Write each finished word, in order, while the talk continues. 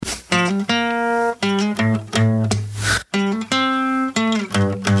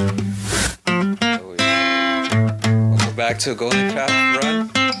to Golden Craft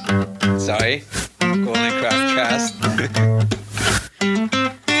Run. Sorry, Golden Craft Cast.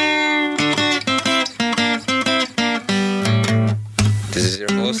 This is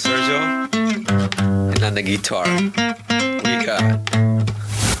your host, Sergio. And on the guitar, we got...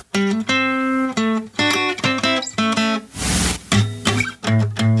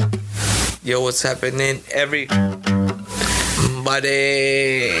 Yo, what's happening, everybody?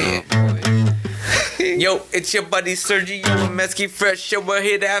 Yo, it's your buddy Sergio and Mesky Fresh. Yo, we're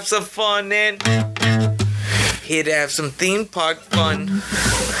here to have some fun and here to have some theme park fun.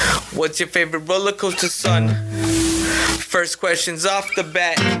 What's your favorite roller coaster, son? First question's off the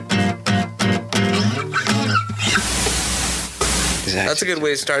bat. That's a good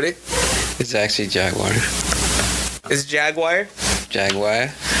way to start it. It's actually Jaguar. Is Jaguar? Jaguar.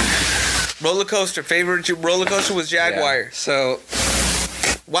 Roller coaster. Favorite roller coaster was Jaguar. Yeah. So,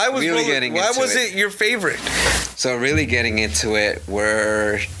 why was it your favorite? So really getting into it,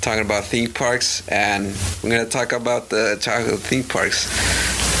 we're talking about theme parks, and we're going to talk about the chocolate theme parks.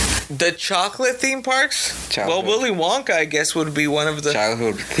 The chocolate theme parks? Childhood. Well, Willy Wonka, I guess, would be one of the...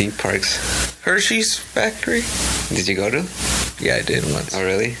 Childhood theme parks. Hershey's Factory? Did you go to? Yeah, I did once. Oh,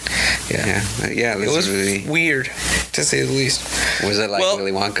 really? Yeah. Yeah, it was really weird, to say the least. Was it like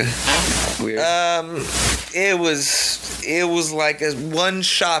Willy Wonka? Weird. It was like a one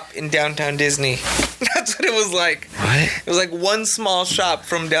shop in downtown Disney. That's what it was like. What? It was like one small shop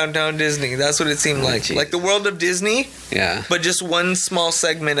from downtown Disney. That's what it seemed like. Geez. Like the world of Disney. Yeah. But just one small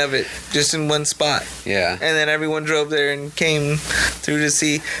segment of it, just in one spot. Yeah. And then everyone drove there and came through to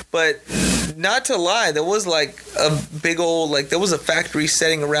see. But not to lie, there was like a big old, like there was a factory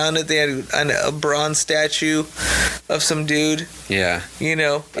setting around it. They had a bronze statue of some dude. Yeah. You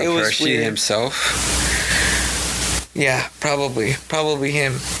know, it was Hershey weird. himself. Yeah, probably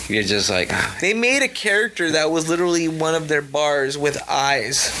him. You're just like... They made a character that was literally one of their bars with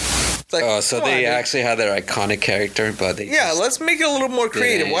eyes. Like, so they actually had their iconic character, but they... Yeah, let's make it a little more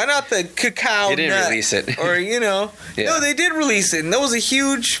creative. Why not the cacao They didn't nut? release it. Or, you know... Yeah. No, they did release it. And that was a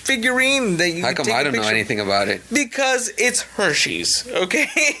huge figurine that you How could come take I a don't know picture. anything about it? Because it's Hershey's, okay?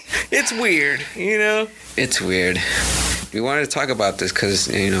 It's weird, you know? It's weird. We wanted to talk about this because,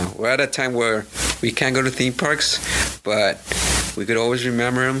 you know, we're at a time where we can't go to theme parks, but we could always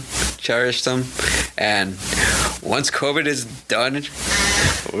remember them, cherish them, and once COVID is done,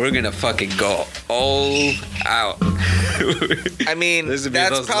 we're going to fucking go all out. I mean, that's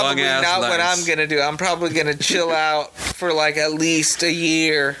probably not what I'm going to do. I'm probably going to chill out for like at least a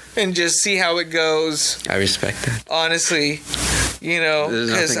year and just see how it goes. I respect that. Honestly. You know,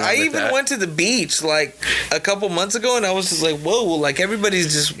 because I even went to the beach like a couple months ago, and I was just like, "Whoa!" Like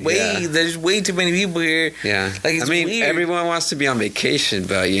everybody's just there's way too many people here. Yeah, like it's weird. Everyone wants to be on vacation,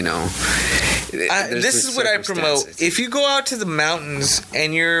 but you know, this is what I promote. If you go out to the mountains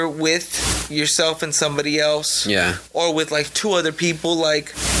and you're with yourself and somebody else, or with like two other people,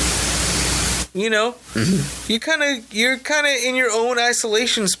 like. You know, you're kind of in your own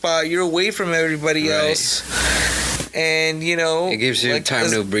isolation spot. You're away from everybody else, and you know it gives you time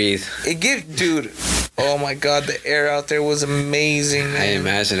to breathe. Dude. Oh my God, the air out there was amazing. Man. I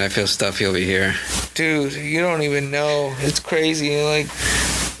imagine. I feel stuffy over here, dude. You don't even know. It's crazy. Like.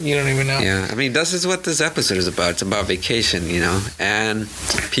 You don't even know. Yeah, I mean, this is what this episode is about. It's about vacation, you know, and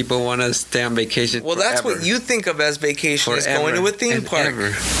people want to stay on vacation. Well, that's what you think of as vacation, is going to a theme park.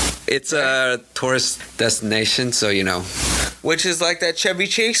 It's a tourist destination, so you know. Which is like that Chevy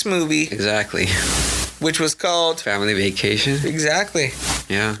Chase movie. Exactly. Which was called Family Vacation. Exactly.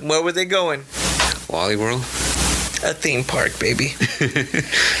 Yeah. Where were they going? Wally World. A theme park, baby.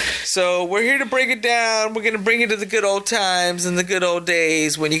 So we're here to break it down. We're going to bring you to the good old times and the good old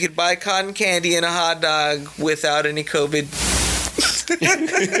days when you could buy cotton candy and a hot dog without any COVID.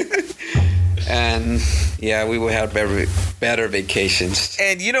 And yeah, we will have better vacations.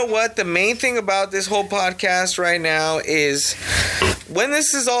 And you know what? The main thing about this whole podcast right now is when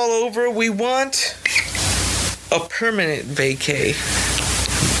this is all over, we want a permanent vacay.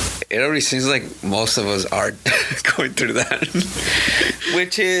 It already seems like most of us are going through that.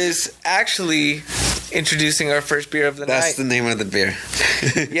 Which is actually introducing our first beer of the night. That's the name of the beer.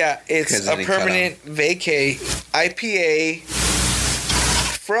 Yeah, it's a permanent vacay IPA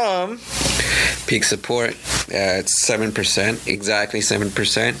from Peak Support. It's 7%, exactly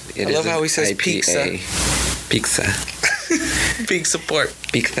 7%. I love how he says IPA. Pizza. Peak Support.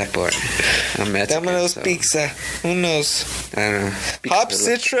 Peak Support. I'm Mexican. Domino's Pizza. Who knows? I don't know. Hop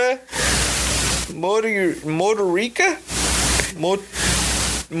Citra. Motorica?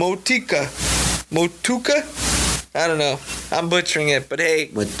 Motuka? I don't know. I'm butchering it, but hey.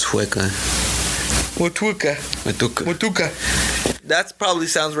 Motueka. Motueka. That probably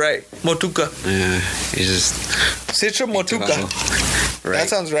sounds right. Motueka. Yeah, it's just Citra Motueka. Right. That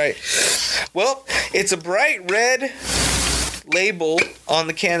sounds right. Well, it's a bright red label on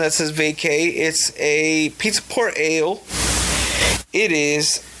the can that says Vacay. It's a Pizza Port Ale. It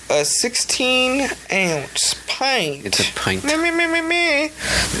is a 16-ounce pint. It's a pint. Me.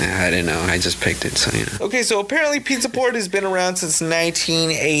 I didn't know. I just picked it, so you know. Okay, so apparently Pizza Port has been around since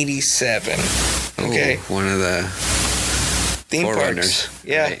 1987. Okay. Ooh, one of the theme parks.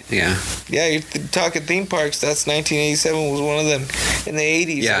 Yeah. Right. Yeah. Yeah, you're talking theme parks. That's 1987 was one of them. In the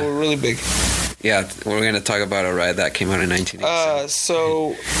 80s, yeah. They were really big. Yeah, we're going to talk about a ride that came out in 1987.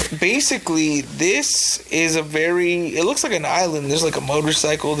 So basically, this is a it looks like an island. There's like a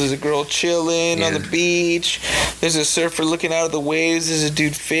motorcycle. There's a girl chilling on the beach. There's a surfer looking out of the waves. There's a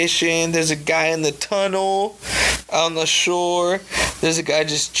dude fishing. There's a guy in the tunnel on the shore. There's a guy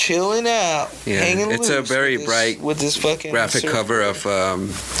just chilling out, hanging loose. It's a very bright with this fucking graphic cover of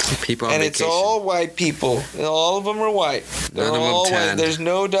people on and vacation. It's all white people. All of them are white. They're None of all them tan. white. There's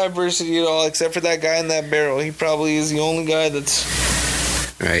no diversity at all except for that guy in that barrel. He probably is the only guy that's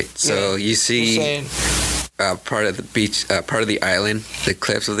right. So you see part of the beach, part of the island, the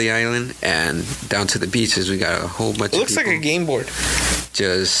cliffs of the island, and down to the beaches. We got a whole bunch. It looks like a game board.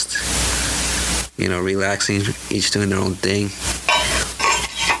 Just relaxing, each doing their own thing.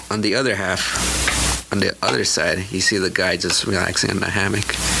 On the other half, on the other side, you see the guy just relaxing in the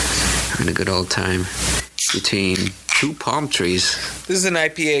hammock, having a good old time between two palm trees. This is an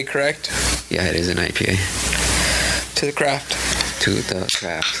IPA, correct? Yeah, it is an IPA. To the craft.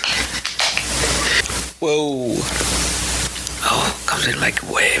 Whoa. Oh, comes in like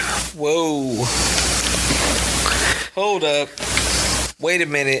a wave. Whoa. Hold up. Wait a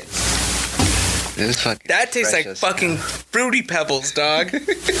minute. That tastes like fucking Fruity Pebbles, dog.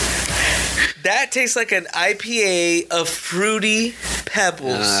 That tastes like an IPA of Fruity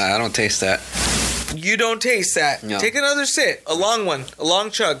Pebbles. I don't taste that. You don't taste that. No. Take another sip. A long one. A long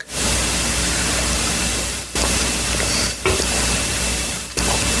chug.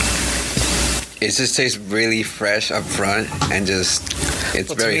 It just tastes really fresh up front and just,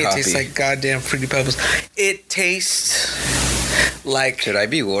 it's very hoppy. It tastes like goddamn Fruity Pebbles. It tastes like... Should I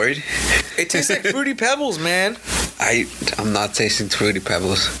be worried? It tastes like Fruity Pebbles, man. I'm not tasting Fruity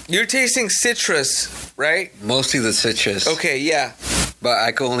Pebbles. You're tasting citrus, right? Mostly the citrus. Okay, yeah. But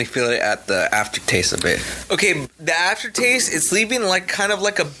I can only feel it at the aftertaste a bit. Okay, the aftertaste, it's leaving like kind of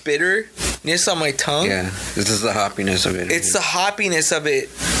like a bitterness on my tongue. Yeah, this is the hoppiness of it. It's the hoppiness of it.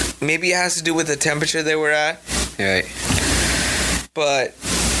 Maybe it has to do with the temperature they were at. Right. But,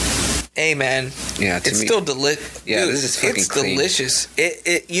 hey, man. Yeah, it's still delicious. Yeah, this is fucking clean. Delicious.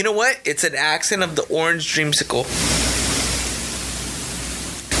 It. You know what? It's an accent of the orange dreamsicle.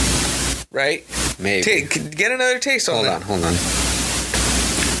 Right? Maybe. Get another taste on that. Hold on.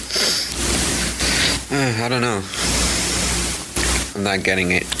 I don't know. I'm not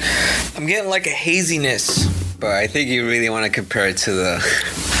getting it. I'm getting like a haziness. But I think you really want to compare it to the...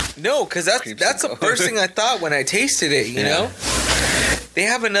 No, because that's the first thing I thought when I tasted it, you know? They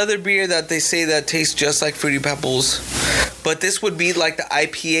have another beer that they say that tastes just like Fruity Pebbles. But this would be like the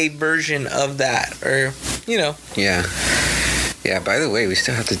IPA version of that. Or, you know. Yeah. Yeah, by the way, we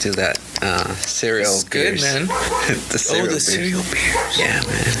still have to do that cereal beers. Good, man. The cereal beers. Yeah,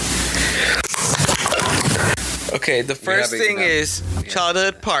 man. Okay, the first thing is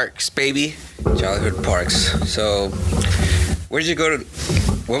childhood parks, baby. Childhood parks. So, where'd you go to?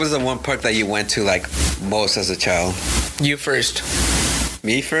 What was the one park that you went to like most as a child? You first.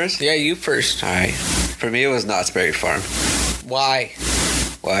 Me first? Yeah, you first. All right. For me, it was Knott's Berry Farm. Why?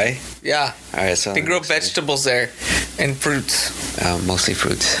 Yeah. All right, so they grow vegetables there and fruits. Mostly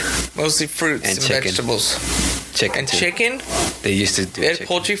fruits. Mostly fruits and vegetables. Chicken? They used to do They had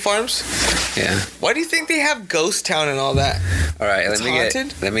poultry farms? Yeah. Why do you think they have Ghost Town and all that? All right, let me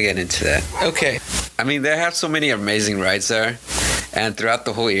get into that. Okay. I mean, they have so many amazing rides there. And throughout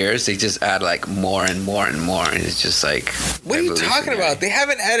the whole years, they just add like more and more and more. And it's just like... What are you talking about? They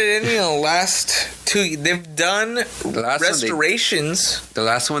haven't added any in the last 2... They've done restorations. The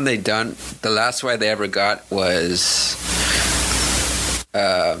last one they done... The last ride they ever got was...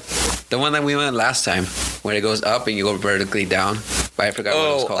 the one that we went last time. When it goes up and you go vertically down. But I forgot what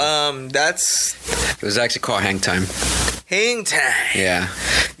it was called. It was actually called Hang Time. Hang Time. Yeah.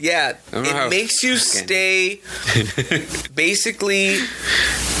 Yeah. It makes you stay basically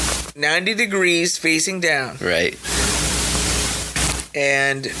 90 degrees facing down. Right.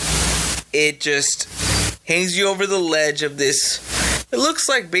 And it just hangs you over the ledge of this. It looks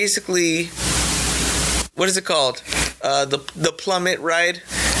like basically... What is it called? The plummet ride.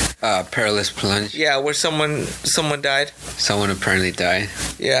 Perilous plunge. Yeah, where someone died. Someone apparently died.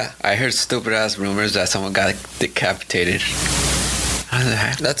 Yeah. I heard stupid ass rumors that someone got decapitated. How did that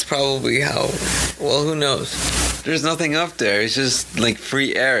happen? That's probably how. Well, who knows? There's nothing up there. It's just like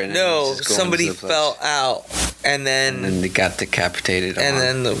free air. And no, somebody fell out, and then they got decapitated. And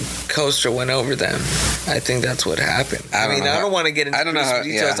then the coaster went over them. I think that's what happened. I don't want to get into details.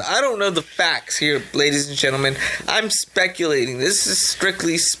 Yeah. I don't know the facts here, ladies and gentlemen. I'm speculating. This is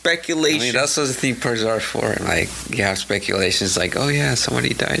strictly speculation. I mean, that's what the theme parks are for. Like, you have speculations like, oh yeah,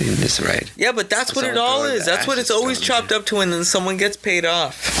 somebody died in this ride. Yeah, but that's what it all is. That's what it's always chopped up to, and then someone gets paid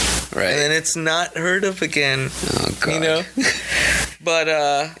off. Right. And then it's not heard of again. Oh, God. You know? But,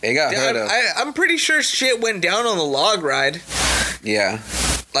 it got heard of. I'm pretty sure shit went down on the log ride. Yeah.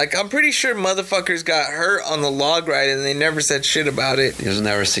 Like, I'm pretty sure motherfuckers got hurt on the log ride and they never said shit about it. It was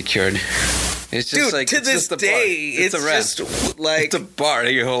never secured. It's just dude, like, to this day, it's just like... It's a bar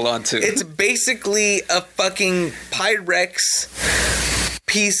that you hold on to. It's basically a fucking Pyrex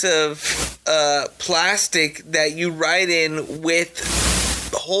piece of plastic that you ride in with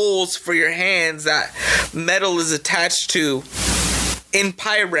holes for your hands that metal is attached to in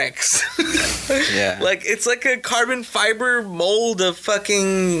Pyrex. Yeah. Like, it's like a carbon fiber mold of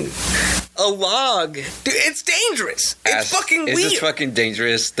fucking a log. Dude, it's dangerous. It's fucking weak. It's just fucking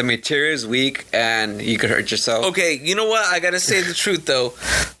dangerous. The material is weak and you could hurt yourself. Okay, you know what? I gotta say the truth though.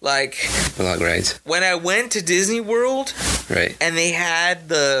 Like, log rides. When I went to Disney World, right, and they had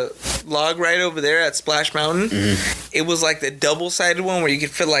the log ride over there at Splash Mountain, it was like the double-sided one where you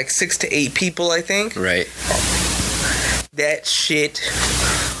could fit like 6 to 8 people, I think. Right. That shit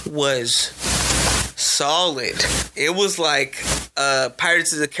was solid. It was like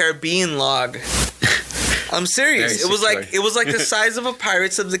Pirates of the Caribbean log. I'm serious. It was like the size of a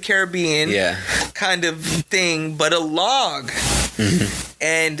Pirates of the Caribbean kind of thing, but a log.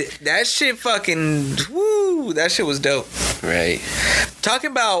 And that shit fucking that shit was dope. Right.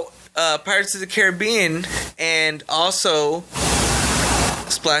 Talking about Pirates of the Caribbean and also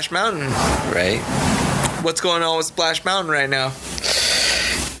Splash Mountain. Right. What's going on with Splash Mountain right now?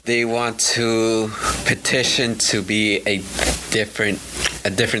 They want to petition to be a different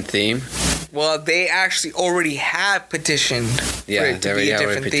theme. Well, they actually already have petitioned for it to be a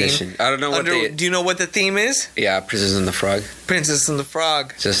different theme. I don't know what do you know what the theme is? Yeah, Princess and the Frog. Princess and the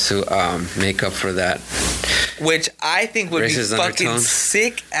Frog. Just to make up for that. Which I think would be fucking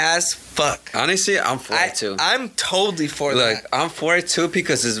sick as fuck. Honestly, I'm for it too. I'm totally for that. Look, I'm for it too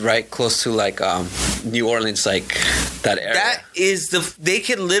because it's right close to like New Orleans, like that area. That is they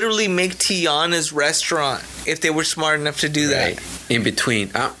could literally make Tiana's restaurant if they were smart enough to do that. In between.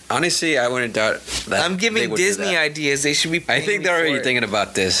 Honestly, I wouldn't doubt that. I'm giving Disney ideas. They should be I think they're already thinking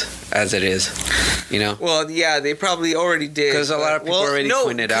about this as it is. You know? Well, yeah, they probably already did. Because a lot of people already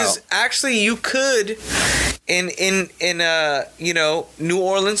pointed out. Actually, you could, in New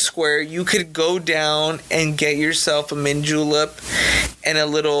Orleans Square, you could go down and get yourself a mint julep and a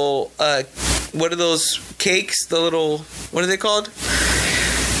little, what are those cakes? The little, what are they called?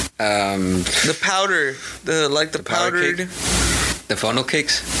 The powder. The powdered. Cake? The funnel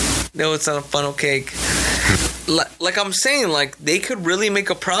cakes? No, it's not a funnel cake. Like I'm saying, like they could really make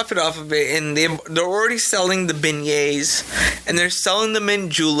a profit off of it, and they're already selling the beignets, and they're selling the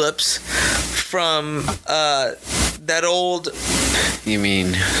mint juleps from that old. You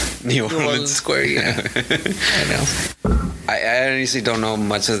mean New Orleans Square? Yeah, I know. I honestly don't know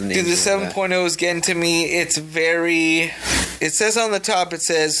much of the name. Dude, the 7.0 is getting to me. It's very. It says on the top. It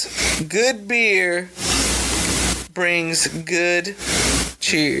says, "Good beer brings good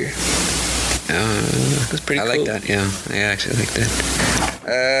cheer." That's pretty cool. I like that. Yeah, I actually like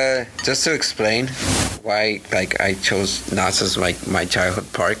that. Just to explain why, like, I chose Knott's as like my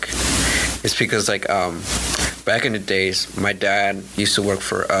childhood park, it's because like back in the days, my dad used to work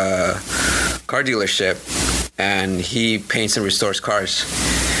for a car dealership, and he paints and restores cars.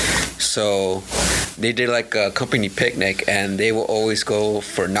 So they did like a company picnic, and they will always go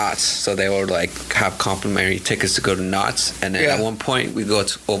for Knott's. So they would like have complimentary tickets to go to Knott's, and then at one point we go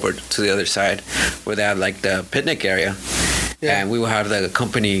over to the other side where they have like the picnic area, and we will have like a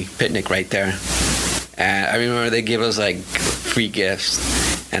company picnic right there. And I remember they gave us like free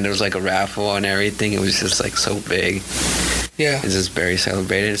gifts, and there was like a raffle and everything. It was just like so big. Yeah, it's just very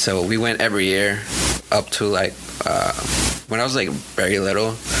celebrated. So we went every year up to like when I was like very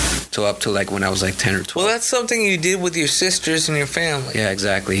little. So up to like when I was like 10 or 12. Well, that's something you did with your sisters and your family. Yeah,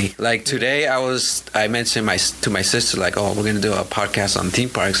 exactly. Like today, I mentioned to my sister like, oh, we're gonna do a podcast on theme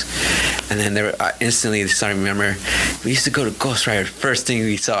parks, and then they were instantly started to remember we used to go to Ghost Rider first thing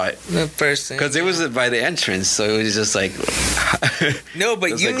we saw it. The first thing. Because it was by the entrance, so it was just like. No,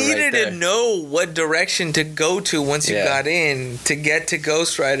 but you needed to know what direction to go to once you got in to get to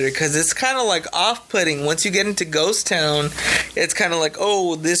Ghost Rider, because it's kind of like off-putting. Once you get into Ghost Town, it's kind of like,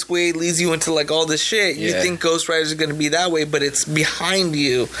 oh, this way leads you into like all this shit. You think Ghost Rider is going to be that way, but it's behind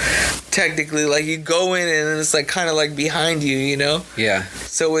you, technically. Like you go in and it's like kind of like behind you, you know? Yeah.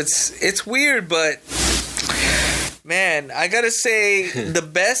 So it's weird, but man, I gotta say the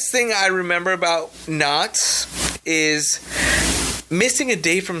best thing I remember about Knott's is missing a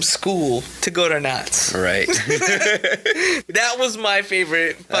day from school to go to Knott's. Right. That was my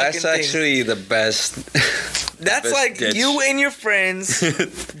favorite fucking That's actually the best. That's like ditch. You and your friends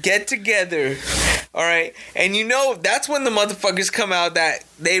get together, all right? And you know, that's when the motherfuckers come out that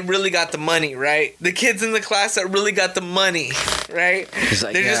they really got the money, right? The kids in the class that really got the money, right?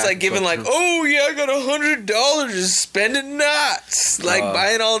 Like, they're just like giving like, oh yeah, I got $100 to spend at Knott's. Like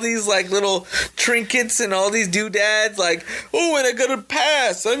buying all these like little trinkets and all these doodads. Like, oh, and I got a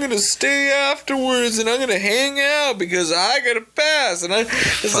pass. I'm going to stay afterwards and I'm going to hang out because I got a pass. And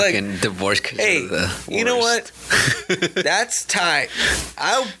it's fucking like, divorce. Hey, you know what? That's tight.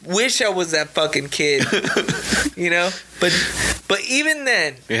 I wish I was that fucking kid, you know. But even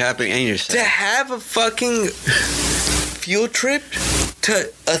then, you're happy and you're sad. To have a fucking field trip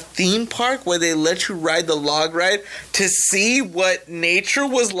to a theme park where they let you ride the log ride to see what nature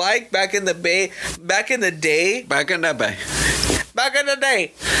was like back in the day.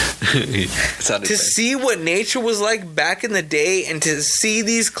 To see what nature was like back in the day, and to see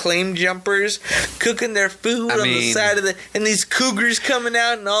these claim jumpers cooking their food on the side of and these cougars coming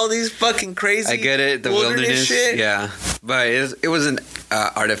out and all these fucking crazy. I get it, the wilderness shit. Yeah, but it wasn't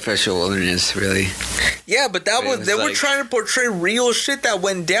artificial wilderness, really. Yeah, but they were trying to portray real shit that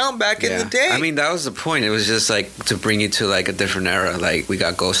went down back in the day. I mean, that was the point. It was just like to bring you to like a different era. Like we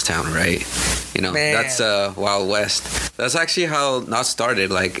got Ghost Town, right? You know, that's Wild West. That's actually how Knott's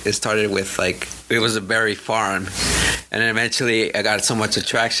started. Like it started with like it was a berry farm, and then eventually I got so much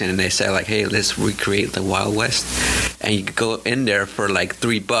attraction, and they said like, hey, let's recreate the Wild West, and you could go in there for like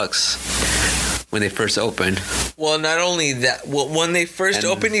 $3 when they first opened. Well, not only that, when they first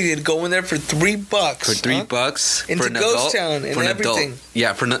opened, you could go in there for $3. For $3 into for an Ghost adult, Town and everything. Adult.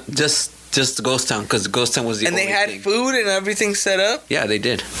 Yeah, for just Ghost Town, because Ghost Town was the only thing. And they had food and everything set up? Yeah, they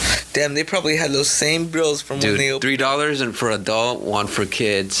did. Damn, they probably had those same bills from when they opened. $3 and for adult, $1 for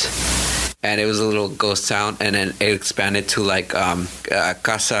kids. And it was a little ghost town, and then it expanded to like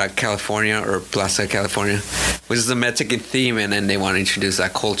Casa California or Plaza California, which is a Mexican theme, and then they want to introduce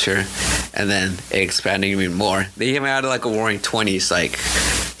that culture, and then it expanded even more. They even had like a Roaring 20s like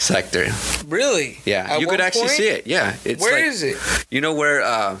sector. Really? Yeah, you could actually see it. Yeah, it's where is it? You know where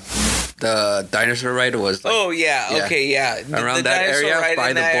the dinosaur ride was? Like, okay, yeah. Around that area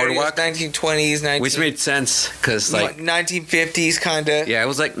by the boardwalk, 1920s, which made sense because like 1950s kind of. Yeah, it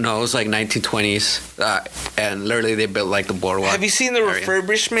was like 1920s, and literally they built like the boardwalk. Have you seen the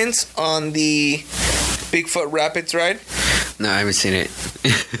refurbishments on the Bigfoot Rapids ride? No, I haven't seen it.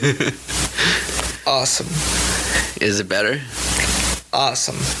 Awesome. Is it better?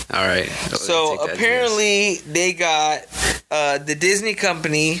 Awesome. All right. So apparently they got the Disney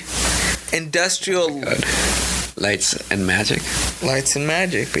company, Industrial Lights and Magic. Lights and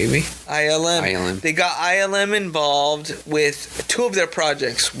Magic, baby. ILM. They got ILM involved with 2 of their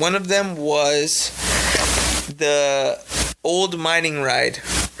projects. One of them was the old mining ride.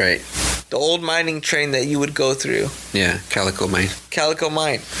 Right. The old mining train that you would go through. Yeah, Calico Mine.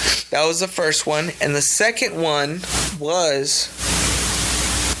 That was the first one. And the second one was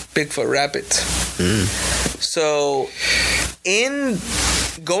Bigfoot Rapids. So, in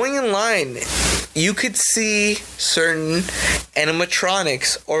going in line, you could see certain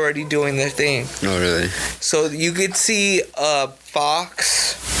animatronics already doing their thing. Oh, really? So you could see a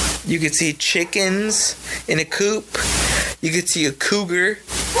fox, you could see chickens in a coop, you could see a cougar,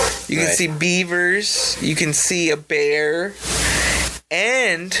 you can see beavers, you can see a bear,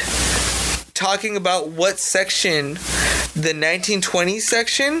 and talking about what section, the 1920s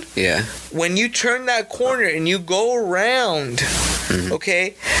section. Yeah. When you turn that corner and you go around,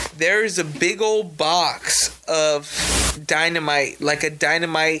 okay, there is a big old box of dynamite, like a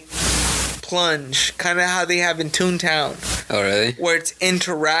dynamite plunge, kind of how they have in Toontown. Oh, really? Where it's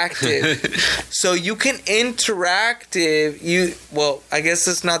interactive. So you can I guess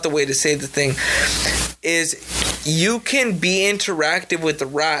that's not the way to say the thing, is you can be interactive with the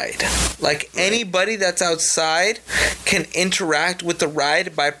ride. Like anybody that's outside can interact with the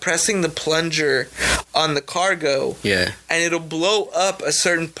ride by pressing the plunger on the cargo. Yeah. And it'll blow up a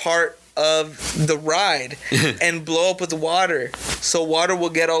certain part of the ride and blow up with water, so water will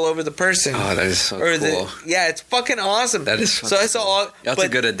get all over the person. Oh, that is so cool. Yeah, it's fucking awesome. That is so it's all. That's a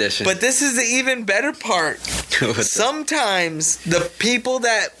good addition. But this is the even better part. Sometimes the people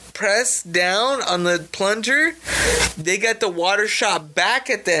that press down on the plunger, they get the water shot back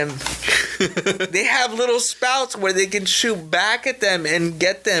at them. They have little spouts where they can shoot back at them and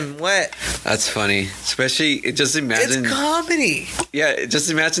get them wet. That's funny. Especially, just imagine. It's comedy. Yeah, just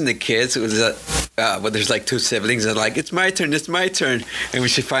imagine the kids when there's like two siblings and like, it's my turn. And when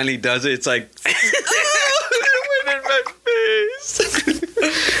she finally does it, it's like, it went in my face.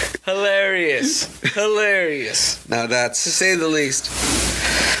 Hilarious. Now that's, to say the least.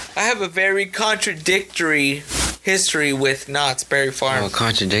 I have a very contradictory history with Knott's Berry Farm. Oh,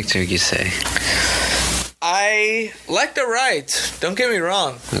 contradictory, you say? I like the rides. Don't get me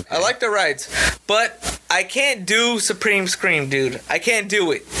wrong. Okay. I like the rides. But I can't do Supreme Scream, dude. I can't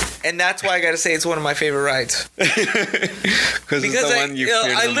do it. And that's why I gotta say it's one of my favorite rides. Because it's the one you fear the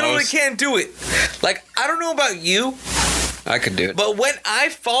most. I literally can't do it. Like, I don't know about you. I could do it. But when I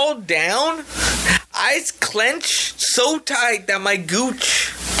fall down, I clench so tight that my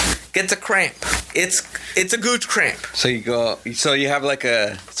gooch gets a cramp. It's a gooch cramp. So you have like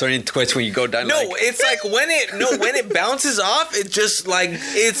a certain twitch when you go down. No, it's like when it bounces off, it's just. I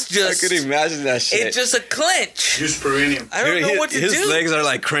could imagine that shit. It's just a clench. Use perineum. I don't know what to do. His legs are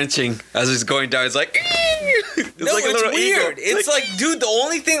like crunching as he's going down. It's like. It's weird. It's like, dude, the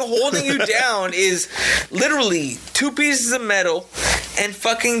only thing holding you down is literally 2 pieces of metal and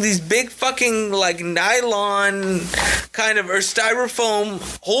fucking these big fucking like nylon kind of or styrofoam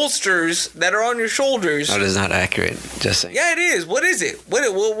holsters that are on your shoulders. That is not accurate. Just saying. Yeah, it is. What is it?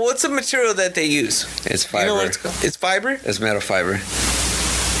 What's the material that they use? It's fiber. You know what it's called? It's fiber? It's metal fiber.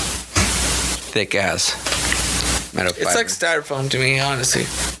 Thick ass. Metal fiber. It's like styrofoam to me, honestly.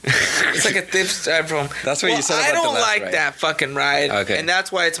 It's like a thick styrofoam. That's what you said about I don't the last like ride. That fucking ride. Okay. And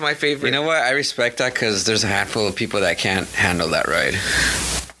that's why it's my favorite. You know what? I respect that because there's a handful of people that can't handle that ride.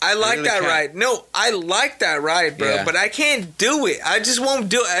 I like really that ride. No, I like that ride, bro. Yeah. But I can't do it. I just won't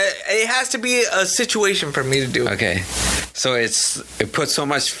do it. It has to be a situation for me to do it. Okay. So it puts so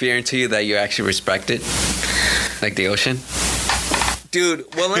much fear into you that you actually respect it? Like the ocean? Dude,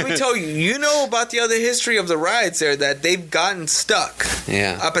 well, let me tell you, you know about the other history of the rides there, that they've gotten stuck.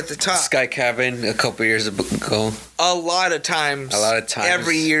 Yeah. Up at the top. Sky Cabin a couple years ago. A lot of times.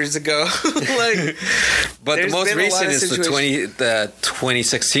 Every years ago. But the most recent is the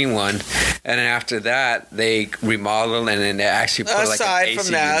 2016 one. And then after that, they remodeled and then they actually put like an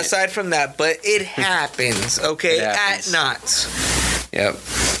AC unit. Aside from that, but it happens, okay? It happens. At Knott's. Yep.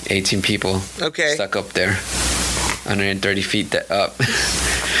 18 people. Okay. Stuck up there. 130 feet up.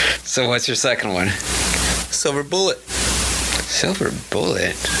 So what's your second one? Silver Bullet. Silver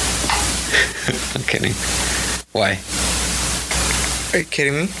Bullet? I'm kidding. Why? Are you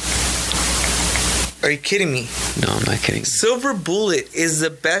kidding me? Are you kidding me? No, I'm not kidding. Silver Bullet is the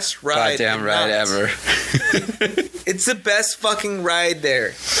best ride. Goddamn ride ever. It's the best fucking ride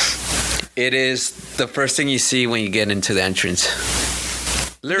there. It is the first thing you see when you get into the entrance.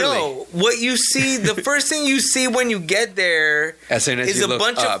 Literally. No, what you see, the first thing you see when you get there as soon as is a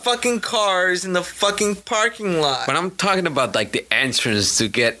bunch of fucking cars in the fucking parking lot. But I'm talking about like the entrance to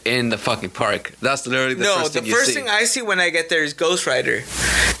get in the fucking park. That's literally the first thing you see. No, the first thing I see when I get there is Ghost Rider.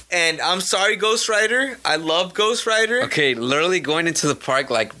 And I'm sorry, Ghost Rider. I love Ghost Rider. Okay, literally going into the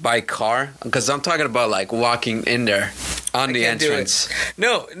park like by car, because I'm talking about like walking in there. On the entrance.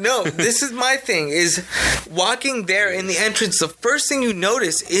 No, this is my thing, is walking there in the entrance, the first thing you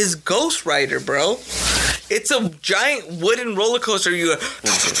notice is Ghost Rider, bro. It's a giant wooden roller coaster. You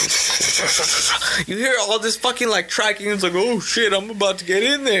hear all this fucking like tracking. It's like, oh shit, I'm about to get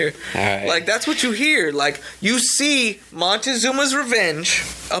in there. All right. Like, that's what you hear. Like, you see Montezuma's Revenge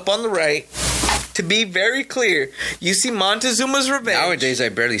up on the right. To be very clear, you see Montezuma's Revenge. Nowadays, I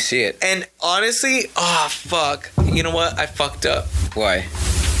barely see it. And honestly, fuck. You know what? I fucked up. Why?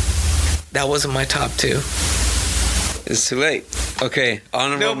 That wasn't my top 2. It's too late. Okay,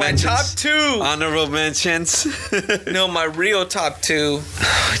 honorable mentions. No, my top 2. Honorable mentions. No, my real top 2.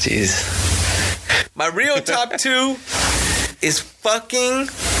 Oh, jeez. My real top 2 is fucking...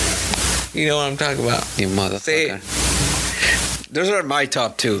 You know what I'm talking about. You motherfucker. Say it. Those are my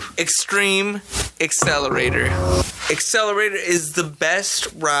top 2. Extreme Accelerator. Accelerator is the best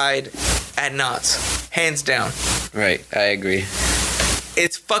ride at Knott's. Hands down. Right, I agree.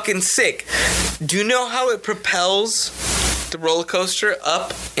 It's fucking sick. Do you know how it propels the roller coaster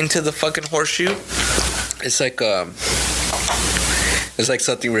up into the fucking horseshoe? It's like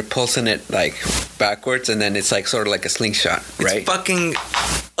something repulsing it like backwards, and then it's like sort of like a slingshot, right? It's fucking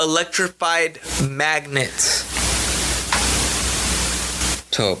electrified magnets.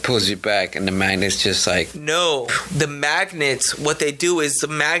 So it pulls you back, and the magnets just like... No, the magnets, what they do is the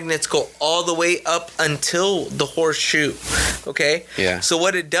magnets go all the way up until the horseshoe, okay? Yeah. So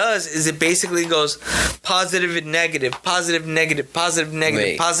what it does is it basically goes positive and negative, positive, negative, positive, negative,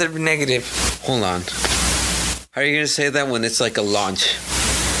 Wait. positive, negative. Hold on. How are you going to say that when it's like a launch?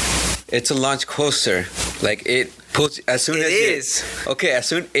 It's a launch coaster. Like it pulls... As soon as it is. Okay, as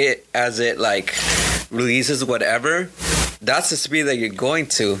soon as it like releases whatever... That's the speed that you're going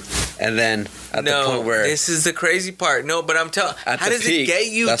to, and then at the point where... this is the crazy part. No, but I'm telling... How does it get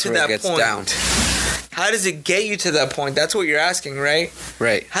you to that point? Down. How does it get you to that point? That's what you're asking, right?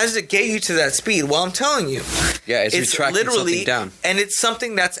 Right. How does it get you to that speed? Well, I'm telling you. Yeah, it's retracting literally something down. And it's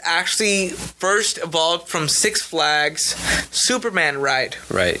something that's actually first evolved from Six Flags Superman ride.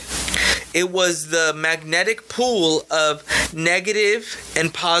 Right. It was the magnetic pull of negative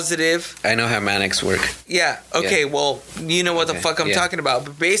and positive. I know how magnets work. Yeah. Okay, well, you know what the fuck I'm talking about.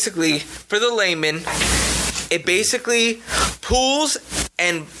 But basically, for the layman, it basically pulls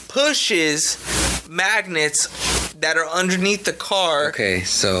and pushes magnets that are underneath the car. Okay,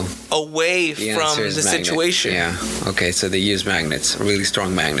 so away from the situation. Yeah. Okay, so they use magnets, really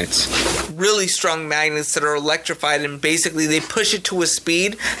strong magnets. Really strong magnets that are electrified, and basically they push it to a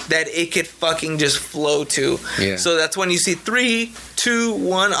speed that it could fucking just flow to. Yeah. So that's when you see 3, 2,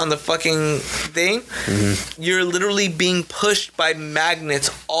 1 on the fucking thing. Mm-hmm. You're literally being pushed by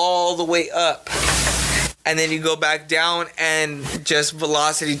magnets all the way up. And then you go back down and just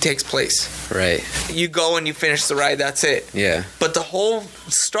velocity takes place. Right. You go and you finish the ride. That's it. Yeah. But the whole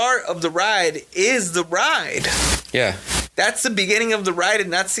start of the ride is the ride. Yeah. That's the beginning of the ride,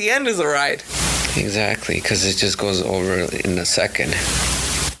 and that's the end of the ride. Exactly, because it just goes over in a second.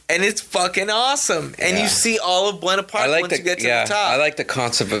 And it's fucking awesome. And you see all of Buena Park once you get to the top. I like the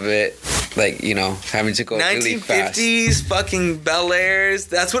concept of it. Like, you know, having to go really fast. 1950s fucking Bel Airs.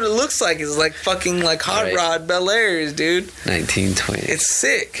 That's what it looks like. It's like fucking like hot rod Bel Airs, dude. 1920s. It's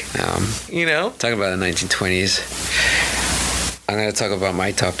sick. You know? Talking about the 1920s. I'm going to talk about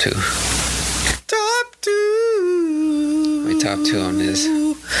my top 2. Top 2. My top 2 on this.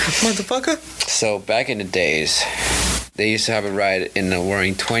 Motherfucker. So, back in the days, they used to have a ride in the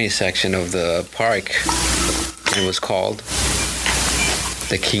Roaring 20 section of the park. It was called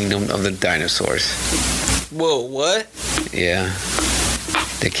The Kingdom of the Dinosaurs. Whoa, what? Yeah.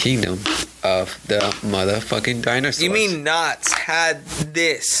 The Kingdom of the motherfucking dinosaurs. You mean Knott's had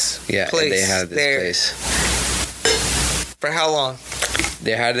this place? Yeah, they had this place. For how long?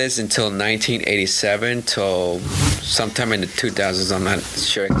 They had this until 1987 till sometime in the 2000s. I'm not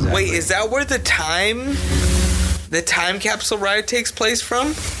sure exactly. Wait, is that where the time capsule ride takes place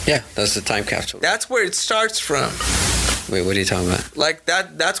from? Yeah, that's the time capsule. That's where it starts from. Wait, what are you talking about? Like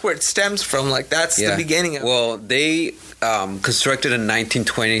that's where it stems from. Like that's the beginning of it. Well, they constructed a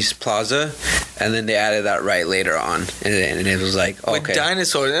 1920s plaza, and then they added that right later on. And it was like, okay. With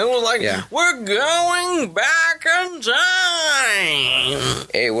dinosaurs. And it was like, we're going back in time.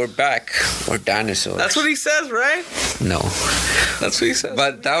 Hey, we're back. We're dinosaurs. That's what he says, right? No. That's what he says.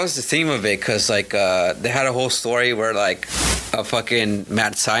 But that was the theme of it, because like they had a whole story where like a fucking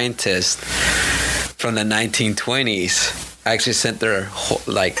mad scientist from the 1920s actually sent their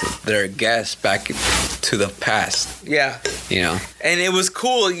guests back to the past. Yeah. You know. And it was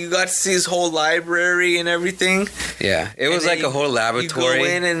cool. You got to see his whole library and everying. Yeah. It was like a whole laboratory. You go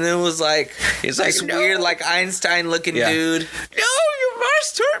in and it was like this weird like Einstein looking dude. No, you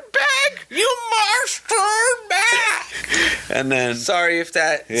must turn back. You must turn back. And then sorry if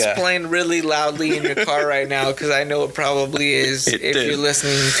that's playing really loudly in your car right now, because I know it probably is you're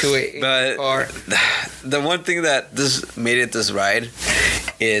listening to it in your car. The one thing that made it this ride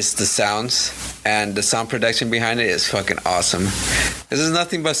is the sounds, and the sound production behind it is fucking awesome. This is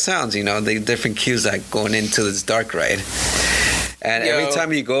nothing but sounds, you know, the different cues that going into this dark ride. And every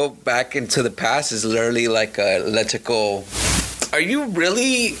time you go back into the past is literally like a electrical. Are you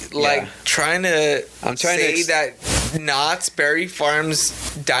really trying to say that Knott's Berry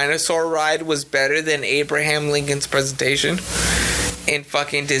Farm's dinosaur ride was better than Abraham Lincoln's presentation in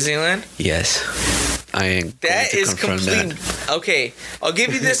fucking Disneyland? Yes. I ain't that is complete. That. Okay, I'll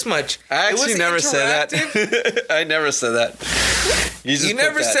give you this much. I actually never said that. I never said that. You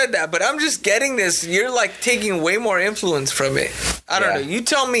never said that, but I'm just getting this. You're like taking way more influence from it. I don't know. You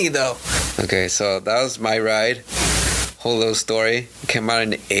tell me though. Okay, so that was my ride. whole little story. It came out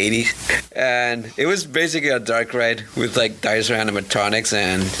in the 80s. And it was basically a dark ride with like Dinosaur animatronics.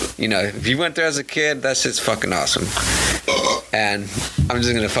 And, you know, if you went there as a kid, that shit's fucking awesome. And I'm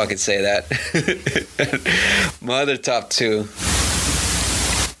just going to fucking say that. My other top two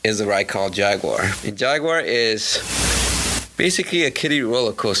is a ride called Jaguar. And Jaguar is basically a kiddie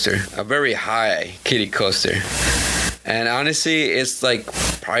roller coaster. A very high kiddie coaster. And honestly, it's like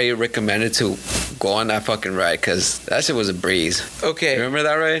probably recommended to go on that fucking ride because that shit was a breeze. Okay. Remember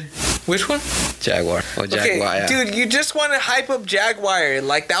that ride? Which one? Jaguar. Or Jaguar, okay, yeah. Dude, you just want to hype up Jaguar.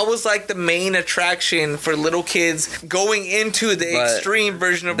 Like, that was like the main attraction for little kids going into the extreme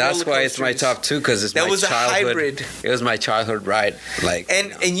version of roller coasters. That's why it's my top two, because it's my childhood. That was a hybrid. It was my childhood ride. Like,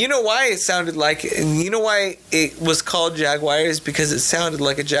 and you know why it sounded like, and you know why it was called Jaguar is because it sounded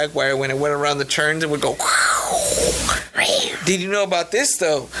like a Jaguar when it went around the turns and would go. Did you know about this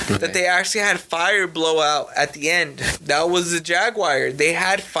though? That they actually had fire blowout at the end. That was the Jaguar. They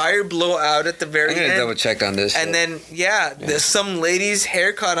had fire blowout at the very end. I'm gonna double check on this. And then some lady's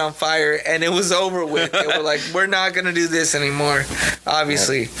hair caught on fire and it was over with. They were like, we're not gonna do this anymore.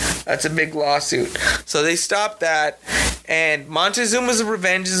 Obviously, that's a big lawsuit. So they stopped that. And Montezuma's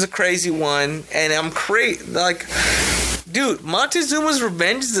Revenge is a crazy one. And I'm crazy. Like, dude, Montezuma's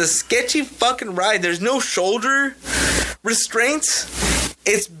Revenge is a sketchy fucking ride. There's no shoulder restraints.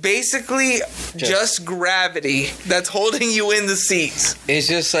 It's basically just gravity that's holding you in the seats. It's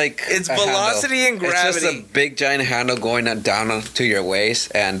just like it's velocity and gravity. It's just a big giant handle going down to your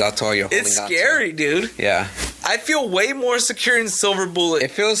waist, and that's all you're holding on to. It's scary, dude. Yeah. I feel way more secure in Silver Bullet.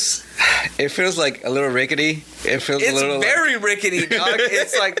 It feels like a little rickety. It's very rickety, dog.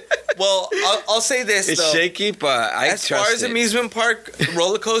 It's like, well, I'll say this though. It's shaky, but as far as amusement park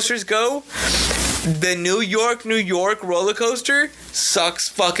roller coasters go, the New York roller coaster sucks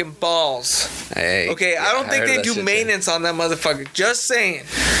fucking balls. Hey, okay, I don't think they do maintenance on that motherfucker. Just saying.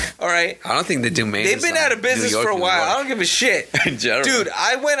 All right. I don't think they do maintenance. They've been out of business for a while. I don't give a shit. Dude,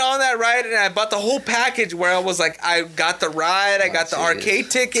 I went on that ride and I bought the whole package where I was like, I got the ride, I got the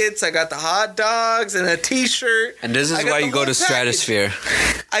arcade tickets, I got the hot dogs and a t-shirt. And this is why you go to Stratosphere.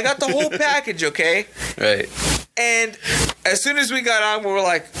 I got the whole package, okay? Right. And as soon as we got on, we were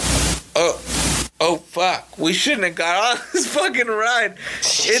like, oh fuck, we shouldn't have got on this fucking ride.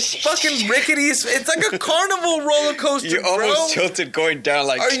 It's fucking rickety. It's like a carnival roller coaster, You're almost tilted going down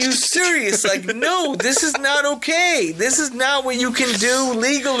like... Are you serious? Like, no, this is not okay. This is not what you can do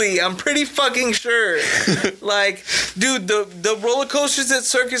legally. I'm pretty fucking sure. Like, dude, the roller coasters at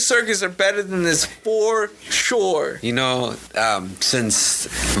Circus are better than this for sure. You know, since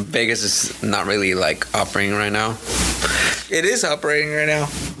Vegas is not really like operating right now. It is operating right now.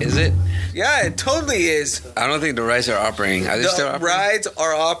 Is it? Yeah, it totally is. I don't think the rides are operating. Are they still operating? Rides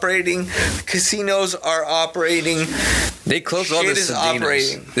are operating. Casinos are operating. They closed all the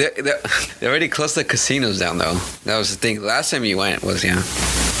casinos. They already closed the casinos down, though. That was the thing. Last time you went was,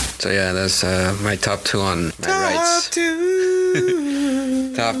 So, yeah, that's my top two on my rides. Top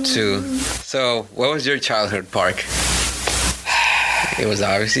two. Top two. So, what was your childhood park? It was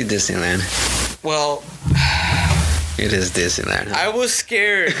obviously Disneyland. Well... It is Disneyland. Huh? I was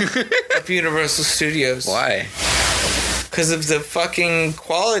scared of Universal Studios. Why? Because of the fucking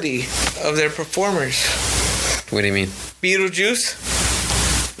quality of their performers. What do you mean?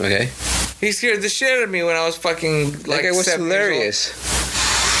 Beetlejuice. Okay. He scared the shit out of me when I was fucking like it was hilarious.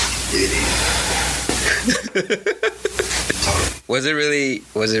 Was it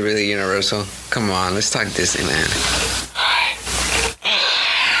really Universal? Come on, let's talk Disneyland.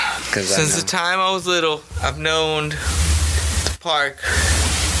 Since the time I was little, I've known the park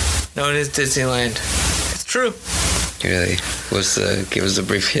known as Disneyland. It's true. Really? Give us a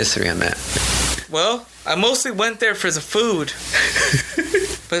brief history on that. Well, I mostly went there for the food.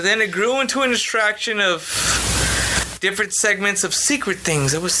 But then it grew into an attraction of different segments of secret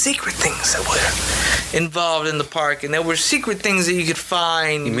things. There were secret things that were involved in the park, and there were secret things that you could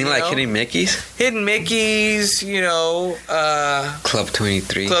find. You mean like Hidden Mickeys? Hidden Mickeys, Club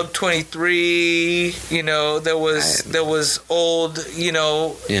 23. Club 23, there was old,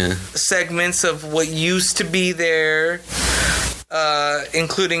 segments of what used to be there.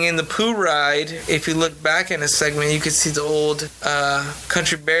 Including in the Pooh ride, if you look back in a segment, you could see the old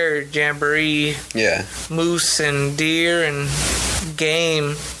Country Bear Jamboree. Yeah. Moose and deer and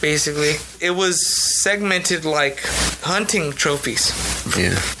game, basically. It was segmented like hunting trophies.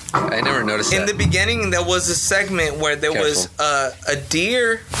 Yeah. I never noticed that. In the beginning, there was a segment where there was a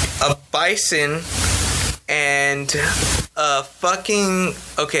deer, a bison, and a fucking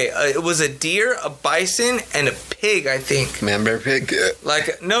it was a deer, a bison, and a pig. I think. Man bear pig.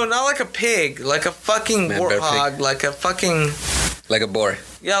 Like no, not like a pig, like a fucking warthog, like a fucking. Like a boar.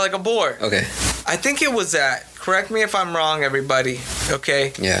 Yeah, like a boar. Okay. I think it was that. Correct me if I'm wrong, everybody.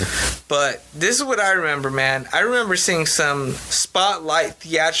 Okay? Yeah. But this is what I remember, man. I remember seeing some spotlight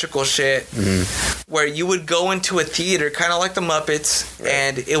theatrical shit where you would go into a theater, kind of like the Muppets,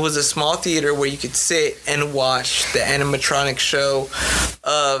 and it was a small theater where you could sit and watch the animatronic show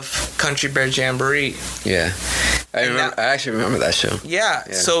of Country Bear Jamboree. Yeah. I actually remember that show. Yeah.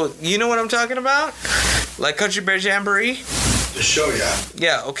 So, you know what I'm talking about? Like Country Bear Jamboree? The show, yeah.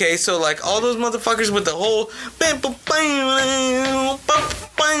 Yeah, okay, so like all those motherfuckers with the whole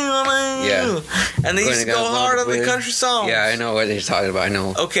and they used to go hard on the country songs. Yeah, I know what you're talking about. I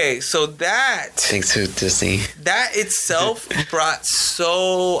know. Okay, so that thanks to Disney. That itself brought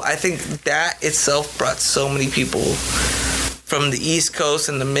so many people from the East Coast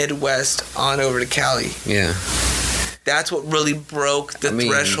and the Midwest on over to Cali. Yeah. That's what really broke the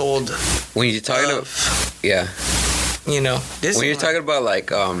threshold. When you're talking about you know, when you're talking about like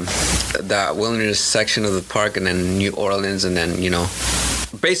that wilderness section of the park and then New Orleans and then, you know,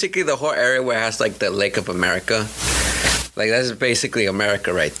 basically the whole area where it has like the Lake of America, like that's basically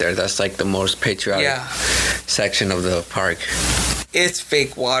America right there. That's like the most patriotic section of the park. It's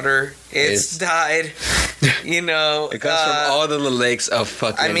fake water. It's dyed. You know, it comes from all the lakes of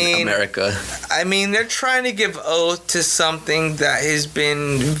fucking America. I mean, they're trying to give oath to something that has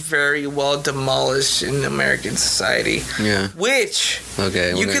been very well demolished in American society. Yeah. Which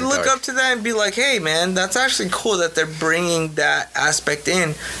you can look up to that and be like, hey, man, that's actually cool that they're bringing that aspect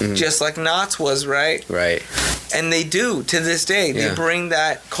in, just like Knott's was, right? Right. And they do to this day. They bring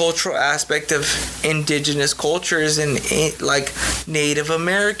that cultural aspect of indigenous cultures and like Native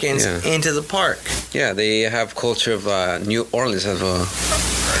Americans into the park. Yeah, they have culture of New Orleans has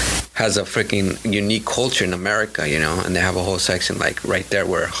a freaking unique culture in America, you know, and they have a whole section like right there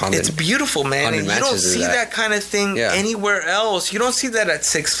where it's beautiful, man, and you don't see that kind of thing anywhere else. You don't see that at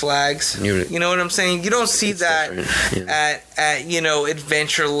Six Flags. You know what I'm saying? You don't see that at you know,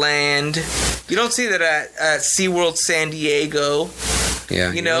 Adventureland. You don't see that at SeaWorld San Diego.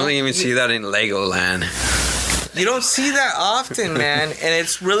 Yeah, you don't even see that in Legoland. You don't see that often, man, and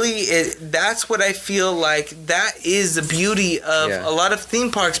it's really that's what I feel like. That is the beauty of a lot of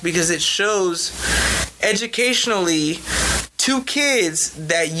theme parks, because it shows educationally to kids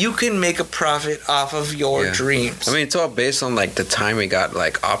that you can make a profit off of your dreams. I mean, it's all based on like the time we got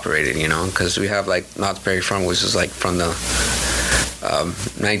like operated, you know, because we have like Knott's Berry Farm, which is like from the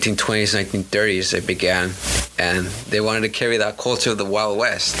 1920s, 1930s it began, and they wanted to carry that culture of the Wild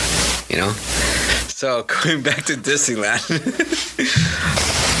West, you know. So going back to Disneyland,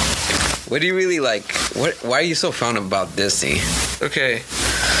 what do you really like? Why are you so fond about Disney? Okay.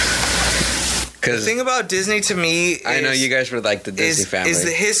 The thing about Disney to me is, I know you guys were like the Disney family. Is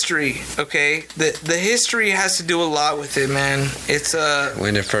the history, okay? The history has to do a lot with it, man. It's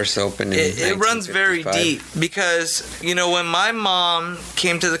when it first opened. It runs very deep, because you know, when my mom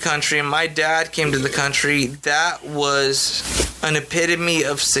came to the country and my dad came to the country, that was an epitome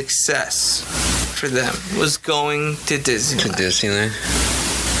of success for them. Was going to Disneyland. To Disneyland.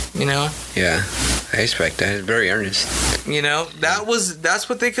 You know? Yeah, I expect that. It's very earnest. You know, that's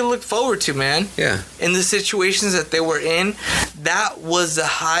what they could look forward to, man. Yeah. In the situations that they were in, that was the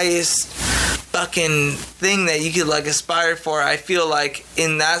highest fucking thing that you could like aspire for. I feel like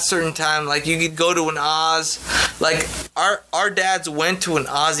in that certain time, like you could go to an Oz, like our dads went to an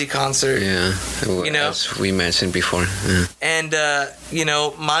Ozzy concert. Yeah. You know, as we mentioned before. Yeah. And you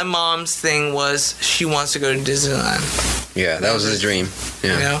know, my mom's thing was she wants to go to Disneyland. Yeah, that was his dream.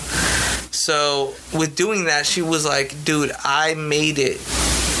 Yeah. You know? So with doing that, she was like, dude, I made it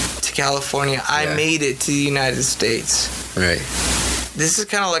to California. I made it to the United States. Right. This is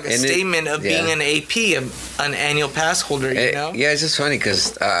kind of like a statement of being an AP, an annual pass holder, you know? Yeah, it's just funny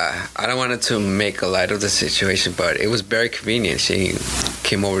because I don't want it to make a light of the situation, but it was very convenient. She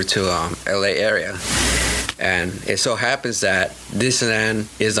came over to LA area. And it so happens that Disneyland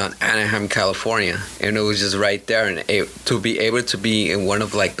is on Anaheim, California, and it was just right there. And to be able to be in one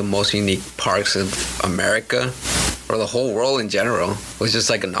of like the most unique parks of America, or the whole world in general, was just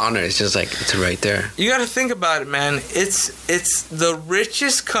like an honor. It's just like it's right there. You got to think about it, man. It's the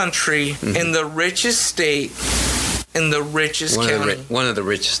richest country in the richest state in the richest county. One of the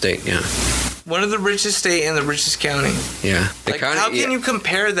richest state, yeah. One of the richest state in the richest county. Yeah. Like, county, how can you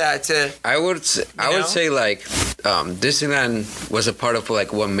compare that to? I would say like Disneyland was a part of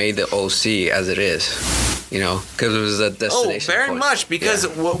like what made the OC as it is. You know, because it was a destination. Oh, very much, because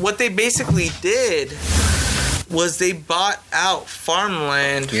what they basically did was they bought out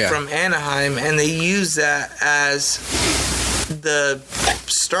farmland from Anaheim, and they used that as the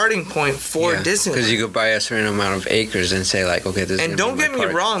starting point for Disney. Because you could buy a certain amount of acres and say like, okay, this. And don't get me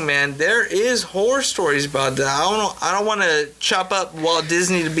wrong, man. There is horror stories about that. I don't want to chop up Walt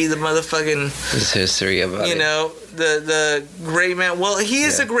Disney to be the motherfucking. There's history about it. You know, the great man. Well, he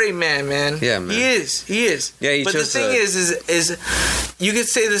is a great man, man. Yeah, man. He is. Yeah, but the thing is you could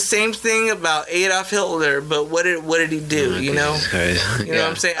say the same thing about Adolf Hitler, but what did he do? You know, you know what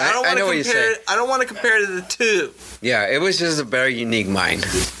I'm saying. I don't want to compare the two. Yeah, it was just a very unique mind.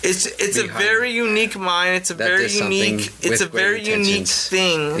 It's a very unique mind. It's a very unique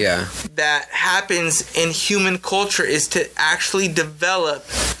thing that happens in human culture, is to actually develop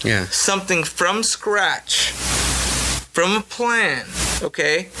something from scratch, from a plan,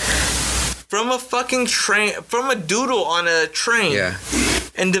 okay? From a fucking train, from a doodle on a train. Yeah.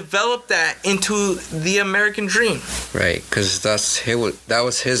 And develop that into the American dream. Right, because that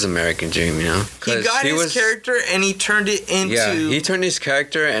was his American dream, you know? He got his character and he turned it into... Yeah, he turned his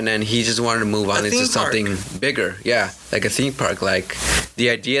character and then he just wanted to move on into something bigger. Yeah, like a theme park. Like, the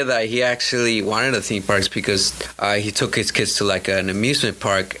idea that he actually wanted a theme park is because he took his kids to, like, an amusement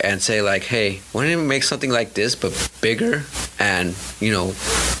park and say, like, hey, why don't we make something like this, but bigger and, you know,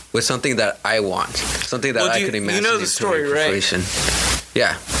 with something that I want. Something that I could imagine. You know the story, right?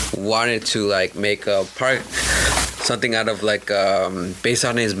 Yeah, wanted to like make a park, something out of like based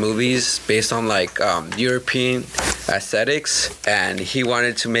on his movies, based on like European aesthetics, and he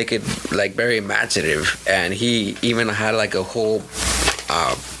wanted to make it like very imaginative, and he even had like a whole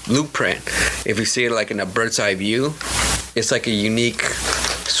blueprint. If you see it like in a bird's eye view, it's like a unique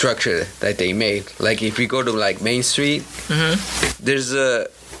structure that they made. Like if you go to like Main Street,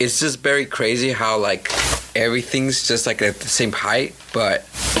 it's just very crazy how like everything's just like at the same height, but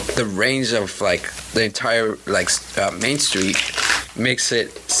the range of like the entire like Main Street makes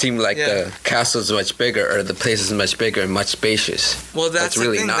it seem like the castle is much bigger, or the place is much bigger and much spacious. Well, that's the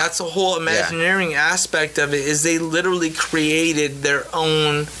really thing. That's the whole Imagineering aspect of it, is they literally created their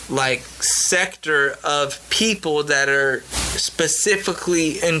own like sector of people that are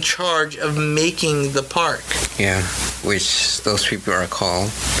specifically in charge of making the park. Yeah, which those people are called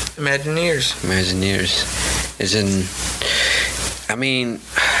Imagineers. I mean,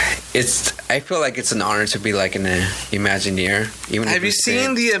 I feel like it's an honor to be like an Imagineer. Even have you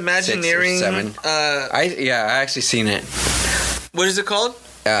seen the Imagineering? I actually seen it. What is it called?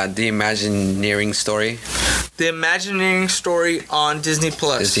 The Imagineering story. The Imagineering story on Disney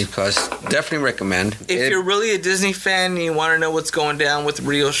Plus. Disney Plus. Definitely recommend. If you're really a Disney fan and you want to know what's going down with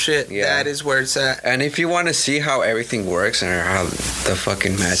real shit, that is where it's at. And if you want to see how everything works and how the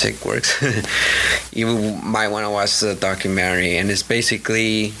fucking magic works, you might want to watch the documentary. And it's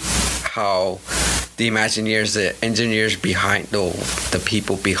basically how the Imagineers, the engineers behind, the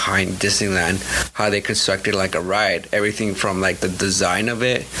people behind Disneyland, how they constructed like a ride. Everything from like the design of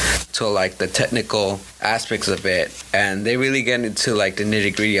it to like the technical aspects of it, and they really get into like the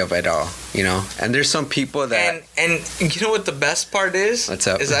nitty-gritty of it all, you know. And there's some people that and you know what the best part is? What's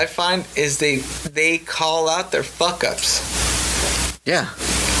up? Is I find is they call out their fuck ups. Yeah.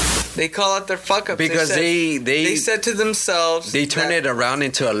 They call out their fuck ups because they said to themselves, they turn it around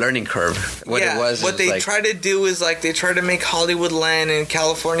into a learning curve. What they try to do is like they try to make Hollywoodland and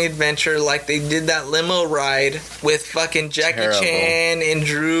California Adventure like they did that limo ride with fucking Jackie Chan and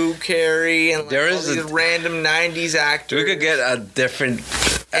Drew Carey and like all these random 90s actors. We could get a different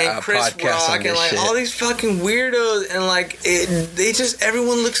and Chris Rock and like all these fucking weirdos, and like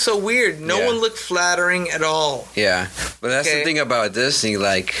everyone looks so weird. No one looked flattering at all. Yeah, but that's the thing about Disney,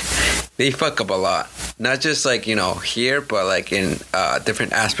 like they fuck up a lot. Not just like, you know, here, but like in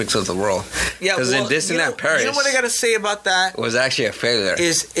different aspects of the world. Yeah, because in Disneyland Paris, you know what I gotta say about that? Was actually a failure.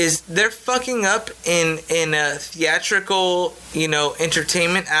 Is they're fucking up in theatrical, you know,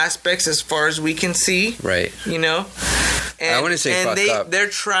 entertainment aspects as far as we can see. Right. You know. And, I wouldn't say fuck up. They're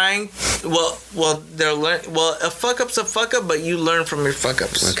trying. Well, a fuck up's a fuck up, but you learn from your fuck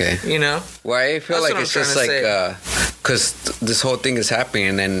ups. Okay. You know. Well, I feel like it's just like because this whole thing is happening,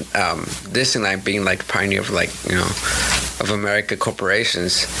 and then Disneyland being like pioneer of like, you know, of American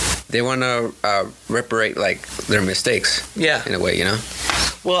corporations, they want to reparate like their mistakes. Yeah. In a way, you know.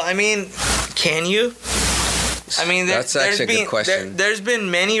 Well, I mean, can you? I mean, that's actually a good question. There's been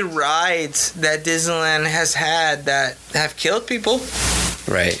many rides that Disneyland has had that have killed people.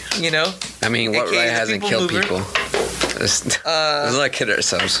 Right. You know? I mean, what ride hasn't killed people? Let's not kid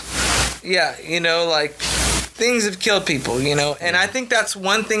ourselves. Yeah, you know, like, things have killed people, you know, and I think that's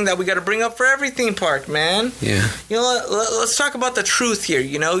one thing that we got to bring up for every theme park, man. Yeah. You know, let's talk about the truth here.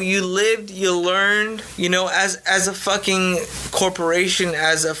 You know, you lived, you learned, you know, as a fucking corporation,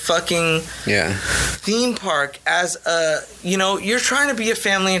 as a fucking theme park, as a, you know, you're trying to be a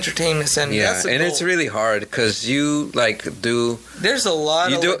family entertainment center. Yeah, that's the and goal. it's really hard because you like do. There's a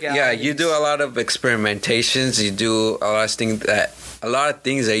lot of legalities. You do a lot of experimentations. You do a lot of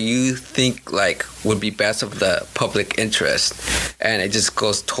things that you think like would be best of the public interest, and it just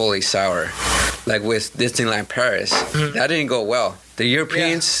goes totally sour. Like with Disneyland Paris, that didn't go well. The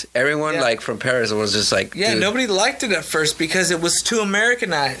Europeans, everyone like from Paris was just like, dude. Nobody liked it at first because it was too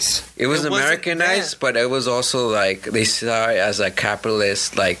Americanized. It was Americanized, but it was also like they saw it as a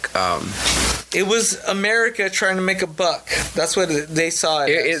capitalist, like. It was America trying to make a buck. That's what they saw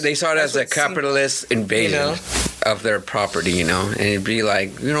it. They saw it as a capitalist invasion of their property, you know, and it'd be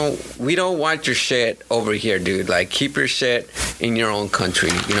like, you know, we don't want your shit over here, dude. Like, keep your shit in your own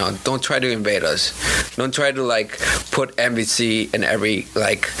country, you know. Don't try to invade us. Don't try to like put embassy in every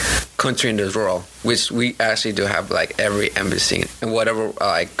like country in this world, which we actually do have like every embassy in whatever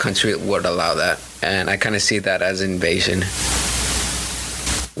like country would allow that, and I kind of see that as invasion.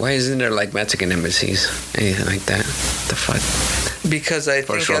 Why isn't there like Mexican embassies, anything like that? The fuck? Because I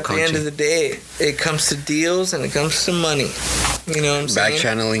think at the end of the day, it comes to deals and it comes to money. You know what I'm saying? Back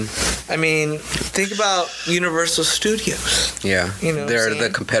channeling. I mean, think about Universal Studios. Yeah. You know, they're the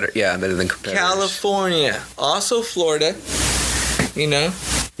competitor. Yeah, they're the competitors. California, also Florida. You know.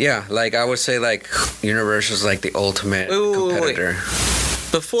 Yeah, like I would say, like Universal's like the ultimate competitor. Wait.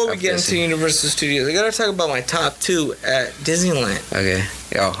 Before we get into Universal Studios, I gotta talk about my top 2 at Disneyland. Okay.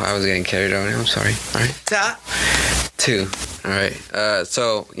 Oh, I was getting carried away. I'm sorry. All right. Top 2. All right.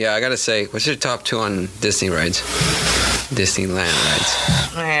 So yeah, I gotta say, what's your top 2 on Disneyland rides?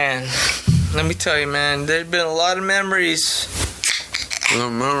 Man, let me tell you, man. There's been a lot of memories.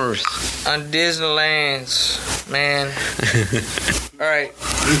 On Disneyland's, man. All right.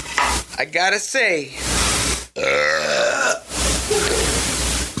 I gotta say.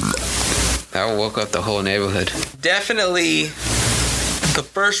 That woke up the whole neighborhood. Definitely, the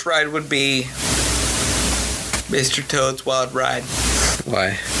first ride would be Mr. Toad's Wild Ride.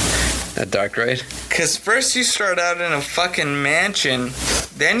 Why? A dark ride? Because first you start out in a fucking mansion,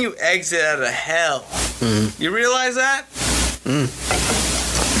 then you exit out of hell. Mm-hmm. You realize that?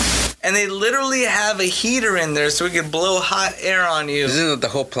 And they literally have a heater in there so it can blow hot air on you. Isn't it the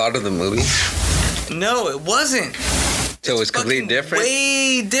whole plot of the movie? No, it wasn't. So it's completely different?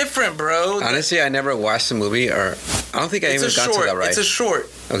 Way different, bro. Honestly, I never watched the movie, or I don't think I even got to that ride. It's a short.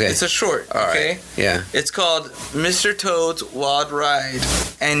 Okay. It's a short. All okay? Right. Yeah. It's called Mr. Toad's Wild Ride.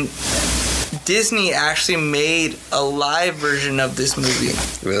 And Disney actually made a live version of this movie.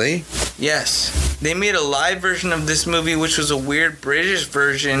 Really? Yes. They made a live version of this movie, which was a weird British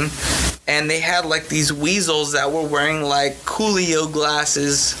version. And they had like these weasels that were wearing like Coolio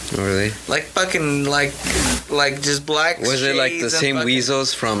glasses. Oh, really? Like fucking like just black. Was it like the same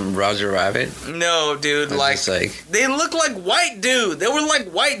weasels from Roger Rabbit? No, dude. Like they look like white dude. They were like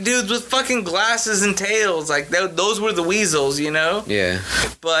white dudes with fucking glasses and tails. Like those were the weasels, you know? Yeah.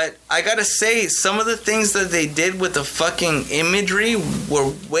 But I gotta say, some of the things that they did with the fucking imagery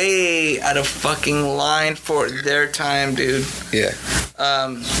were way out of fucking line for their time, dude. Yeah.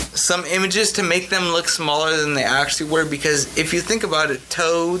 Some images to make them look smaller than they actually were, because if you think about it,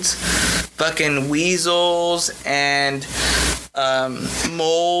 toads, fucking weasels, and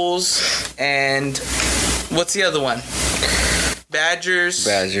moles, and what's the other one? Badgers.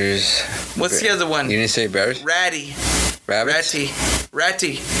 What's the other one? You didn't say bears? Ratty. Rabbits?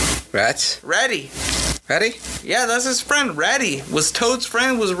 Ratty. Rats? Ratty? Yeah, that's his friend. Ratty. Toad's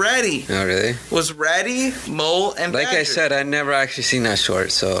friend was Ratty. Oh, really? Was Ratty, Mole, and Like Badger. I said, I never actually seen that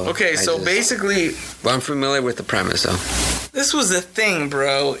short, so... Okay, basically... But I'm familiar with the premise, though. This was the thing,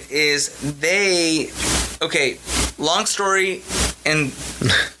 bro, is they... Okay, long story in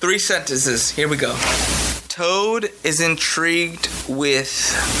 3 sentences. Here we go. Toad is intrigued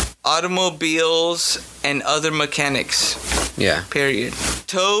with automobiles and other mechanics. Yeah. Period.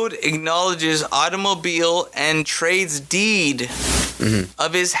 Toad acknowledges automobile and trades deed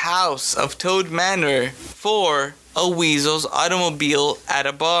of his house of Toad Manor for a weasel's automobile at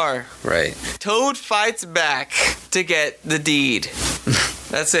a bar. Right. Toad fights back to get the deed.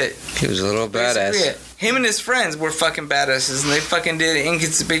 That's it. He was a little badass. Him and his friends were fucking badasses, and they fucking did it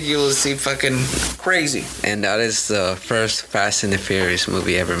inconspicuously fucking crazy. And that is the first Fast and the Furious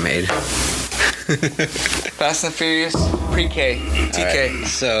movie ever made. Fast and Furious, pre-K, TK.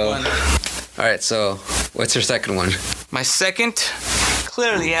 All right, so what's your second one? My second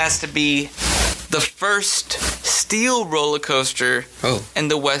clearly has to be the first steel roller coaster in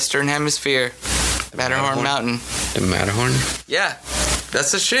the Western Hemisphere. Matterhorn Mountain. The Matterhorn? Yeah.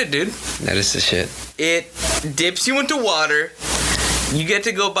 That's the shit, dude. That is the shit. It dips you into water. You get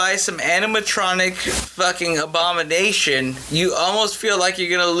to go by some animatronic fucking abomination. You almost feel like you're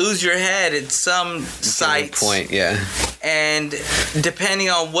going to lose your head at some sites. Point, yeah. And depending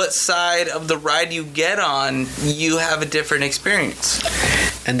on what side of the ride you get on, you have a different experience.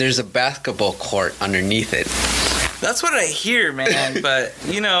 And there's a basketball court underneath it. That's what I hear, man. But,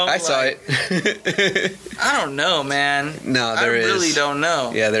 I saw it. I don't know, man. No, there is. I really don't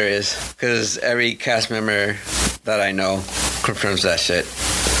know. Yeah, there is. Because every cast member that I know confirms that shit.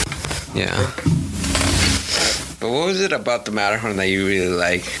 Yeah. But what was it about the Matterhorn that you really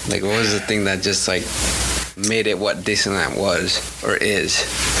like? Like, what was the thing that just, like, made it what Disneyland was or is?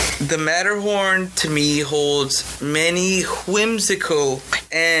 The Matterhorn, to me, holds many whimsical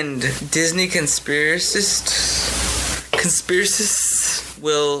and Disney conspiracists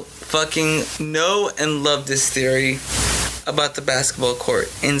will fucking know and love this theory about the basketball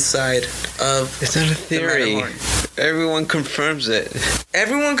court inside of It's not a theory. Everyone confirms it.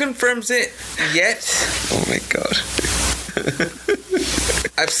 Everyone confirms it, yet... Oh my god.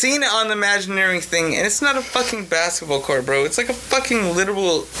 I've seen it on the Imagineering thing, and it's not a fucking basketball court, bro. It's like a fucking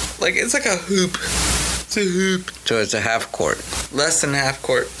literal... Like, it's like a hoop. It's a hoop. So it's a half court. Less than half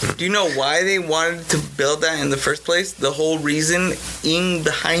court. Do you know why they wanted to build that in the first place? The whole reasoning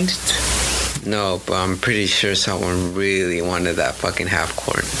behind it? No, but I'm pretty sure someone really wanted that fucking half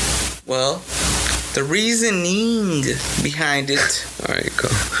court. Well, the reasoning behind it Alright, go.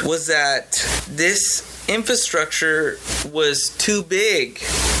 was that this infrastructure was too big.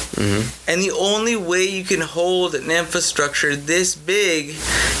 Mm-hmm. And the only way you can hold an infrastructure this big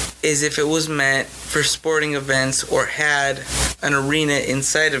is if it was meant for sporting events or had an arena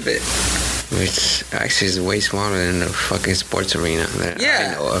inside of it. Which actually is way smaller than the fucking sports arena that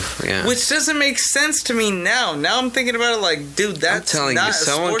I know of. Yeah. Which doesn't make sense to me now. Now I'm thinking about it like, dude, that's I'm telling not you,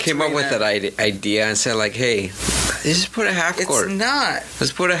 someone came arena. up with that idea and said like, hey, let's just put a half court. It's not.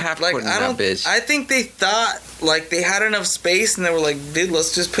 Let's put a half court in that bitch. I think they thought like they had enough space and they were like, dude,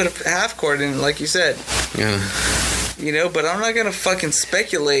 let's just put a half court in, like you said. Yeah. But I'm not gonna fucking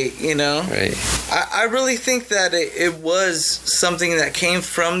speculate, Right. I really think that it was something that came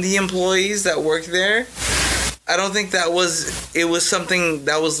from the employees that worked there. I don't think it was something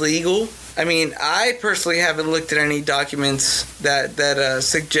that was legal. I mean, I personally haven't looked at any documents that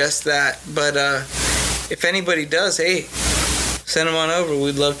suggest that, but if anybody does, hey, send them on over.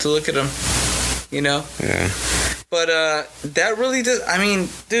 We'd love to look at them, Yeah. But that really does, I mean,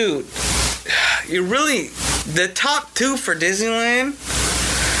 dude, you really... The top two for Disneyland,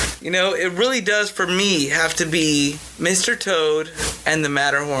 it really does for me have to be Mr. Toad and the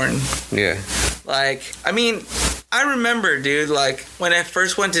Matterhorn. Yeah. Like, I mean, I remember, dude, like when I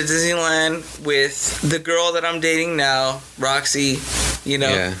first went to Disneyland with the girl that I'm dating now, Roxy, we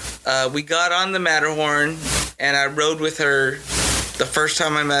got on the Matterhorn and I rode with her the first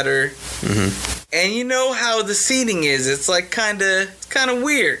time I met her. Mm-hmm. And you know how the seating is. It's like kind of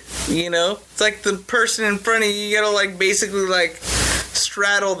weird, It's like the person in front of you, you gotta like basically like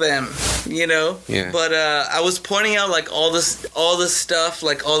straddle them, Yeah. But I was pointing out like all the stuff,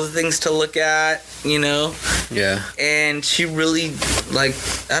 like all the things to look at, Yeah. And she really like,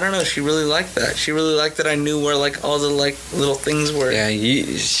 I don't know, she really liked that. She really liked that I knew where like all the like little things were. Yeah,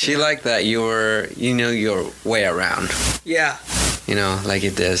 she liked that you were, your way around. Yeah. Like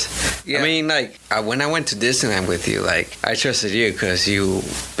it does. Yeah. I mean, like, when I went to Disneyland with you, like, I trusted you because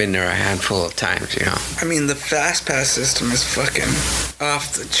you've been there a handful of times, I mean, the Fast Pass system is fucking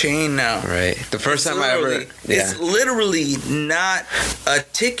off the chain now. Right. The first time I ever... It's literally not a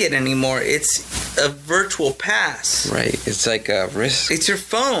ticket anymore. It's a virtual pass. Right. It's like a wrist... It's your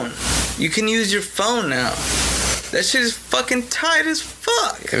phone. You can use your phone now. That shit is fucking tight as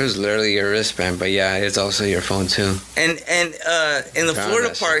fuck. It was literally your wristband, but yeah, it's also your phone too. And in the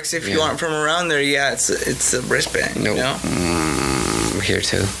Florida parks, if you aren't from around there, it's a wristband. Nope. Here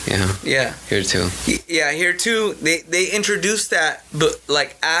too. Yeah. Yeah. Here too. Yeah, here too. They introduced that, but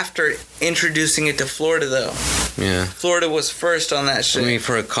like after introducing it to Florida though. Yeah. Florida was first on that shit. I mean,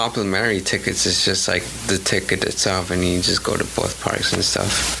 for a complimentary tickets, it's just like the ticket itself, and you just go to both parks and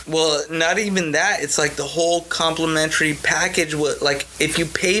stuff. Well, not even that. It's like the whole complimentary package. Like if you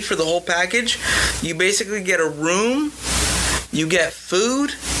pay for the whole package, you basically get a room, you get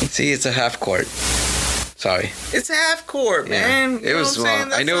food. See, it's a half court. Sorry. It's a half court, man. It was small.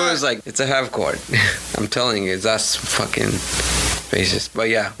 I knew it was like, it's a half court. I'm telling you, that's fucking spaces. But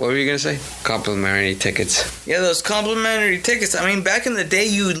yeah, what were you gonna say? Complimentary tickets. Yeah, those complimentary tickets. I mean, back in the day,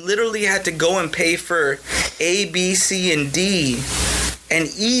 you literally had to go and pay for A, B, C, and D and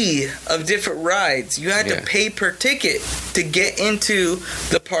E of different rides. You had to pay per ticket to get into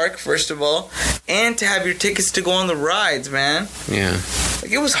the park, first of all, and to have your tickets to go on the rides, man. Yeah.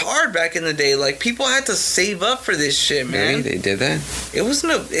 Like, it was hard back in the day. Like, people had to save up for this shit, man. Really? They did that? It was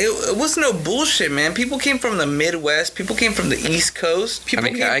no bullshit, man. People came from the Midwest. People came from the East Coast. People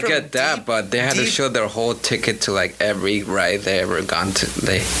I get that, but they had to show their whole ticket to, like, every ride they ever gone to.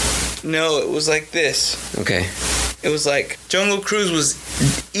 No, it was like this. Okay. It was like Jungle Cruise was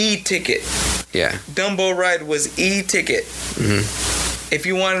E-ticket. Yeah. Dumbo Ride was E-ticket. Mm-hmm. If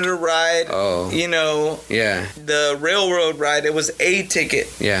you wanted to ride, the railroad ride, it was A-ticket.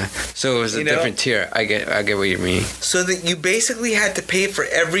 Yeah. So it was a different tier. I get what you mean. So that you basically had to pay for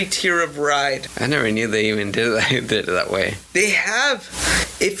every tier of ride. I never knew they even did it that way. They have.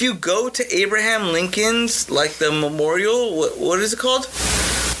 If you go to Abraham Lincoln's, like the memorial, what is it called?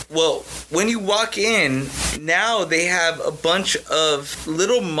 Well, when you walk in, now they have a bunch of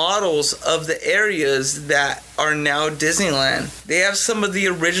little models of the areas that are now Disneyland. They have some of the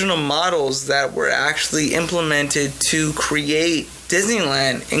original models that were actually implemented to create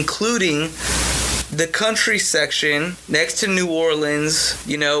Disneyland, including the country section next to New Orleans,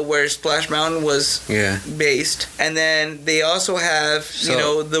 where Splash Mountain was based. And then they also have,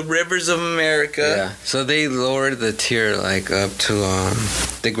 the Rivers of America. Yeah. So they lowered the tier, like, up to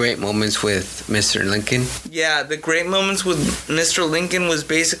the Great Moments with Mr. Lincoln. Yeah, the Great Moments with Mr. Lincoln was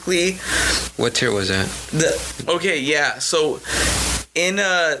basically... What tier was that? So... in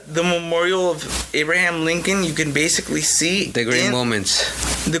the memorial of Abraham Lincoln, you can basically see... The Great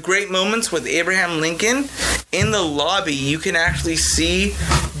Moments. The Great Moments with Abraham Lincoln. In the lobby, you can actually see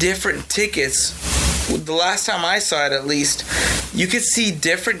different tickets. The last time I saw it, at least, you could see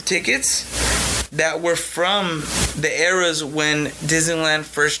different tickets that were from the eras when Disneyland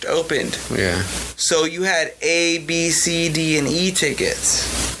first opened. Yeah. So you had A, B, C, D, and E tickets.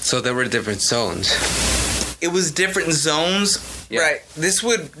 So there were different zones. It was different zones. Yeah. Right. This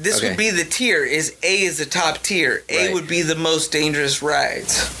would be the tier. A is the top tier. A would be the most dangerous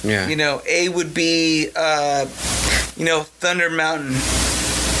rides. Yeah. A would be Thunder Mountain.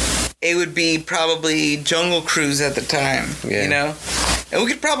 A would be probably Jungle Cruise at the time. Yeah. And we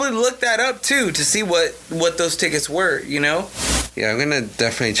could probably look that up too to see what those tickets were. Yeah, I'm gonna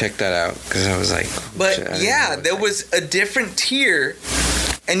definitely check that out because I was like. But there was a different tier.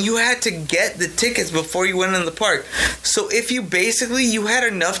 And you had to get the tickets before you went in the park. So if you had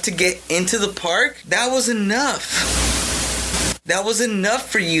enough to get into the park, that was enough. That was enough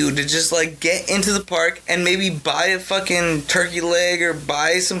for you to just, like, get into the park and maybe buy a fucking turkey leg or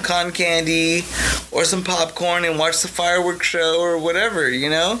buy some cotton candy or some popcorn and watch the fireworks show or whatever,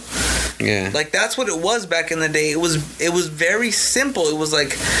 Yeah. Like, that's what it was back in the day. It was very simple. It was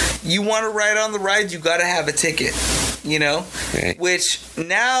like, you want to ride on the rides, you got to have a ticket. Right. Which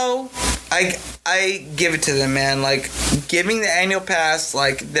now I give it to them, man. Like, giving the annual pass,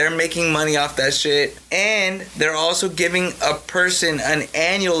 like, they're making money off that shit, and they're also giving a person an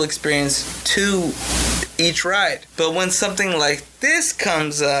annual experience to each ride. But when something like this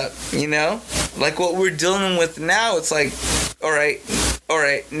comes up, like what we're dealing with now, it's like, all right,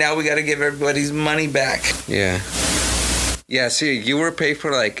 now we got to give everybody's money back. Yeah. Yeah, see, you were paid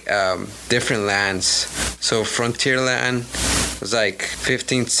for, like, different lands. So Frontierland was like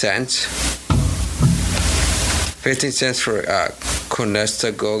 15 cents. 15 cents for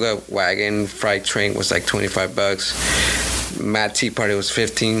Conestoga Wagon Freight Train was like $25. Mad Tea Party was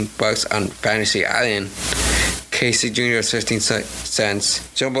 $15 on Fantasy Island. Casey Jr. was 15 cents.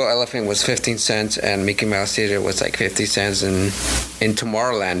 Jumbo Elephant was 15 cents, and Mickey Mouse Theater was like 50 cents. And in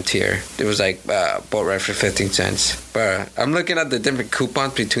Tomorrowland tier, it was like boat ride for 15 cents. But I'm looking at the different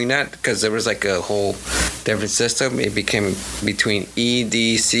coupons between that because there was like a whole different system. It became between E,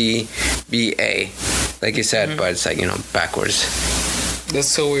 D, C, B, A, like you said, but it's like backwards. That's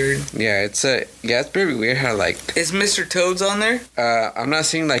so weird. Yeah, it's pretty weird how, like... Is Mr. Toad's on there? I'm not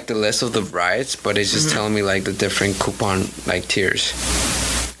seeing, like, the list of the rides, but it's just telling me, like, the different coupon, like, tiers.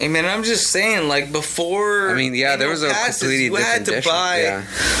 Hey, man, I'm just saying, like, before... I mean, yeah, there was a completely different you had to buy...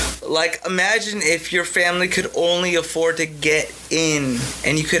 Like, imagine if your family could only afford to get in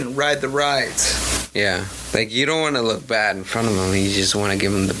and you couldn't ride the rides. Yeah. Like, you don't want to look bad in front of them. You just want to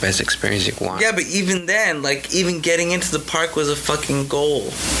give them the best experience you want. Yeah, but even then, like, even getting into the park was a fucking goal.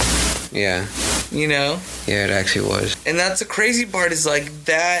 Yeah. Yeah, it actually was. And that's the crazy part is, like,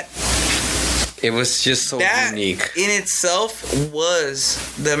 that... It was just so unique. In itself was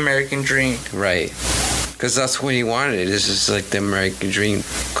the American dream. Right. Because that's what he wanted. This is like the American dream.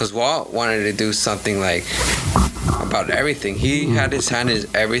 Because Walt wanted to do something like about everything. He had his hand in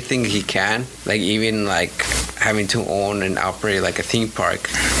everything he can. Like even like having to own and operate like a theme park.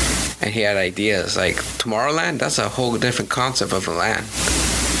 And he had ideas. Like Tomorrowland, that's a whole different concept of a land.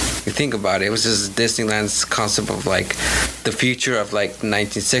 You think about it, it was just Disneyland's concept of like the future of like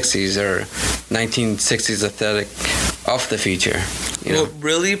 1960s or 1960s aesthetic of the future. You know? What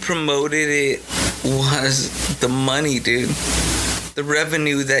really promoted it was the money, dude. The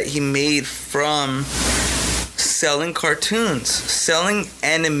revenue that he made from selling cartoons, selling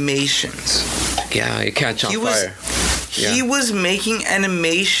animations. Yeah, you catch on fire. He was making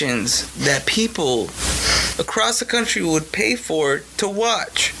animations that people across the country would pay for to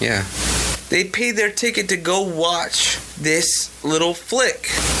watch. Yeah. They paid their ticket to go watch this little flick,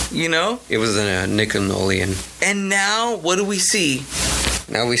 you know? It was a Nickelodeon. And now, what do we see?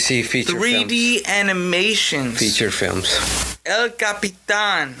 Now we see feature 3D films. Animations. Feature films. El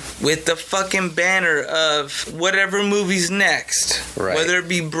Capitan with the fucking banner of whatever movie's next. Right. Whether it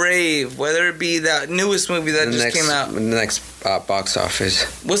be Brave, whether it be that newest movie that came out. The next box office.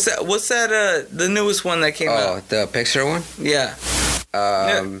 What's that? The newest one that came out. Oh, the Pixar one? Yeah.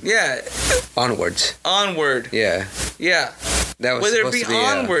 Yeah. Onwards. Onward. Yeah. Yeah. That was whether it be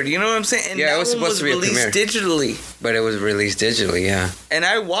Onward, you know what I'm saying? And yeah, it was supposed to be released digitally. But it was released digitally, yeah. And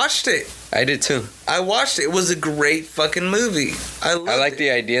I watched it. I did too. I watched it. It was a great fucking movie. I like the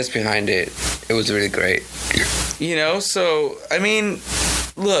ideas behind it. It was really great. You know, so, I mean,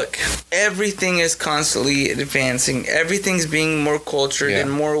 look, everything is constantly advancing. Everything's being more cultured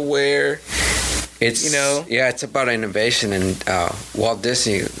and more aware. It's, you know, yeah, it's about innovation, and Walt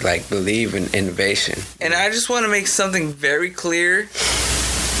Disney like believe in innovation. And I just want to make something very clear.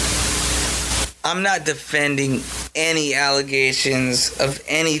 I'm not defending any allegations of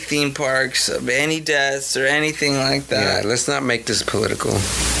any theme parks, of any deaths or anything like that. Yeah, let's not make this political.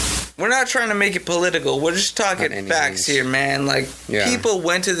 We're not trying to make it political. We're just talking facts here, man. Like, people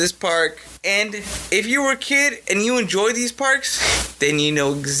went to this park, and if you were a kid and you enjoy these parks, then you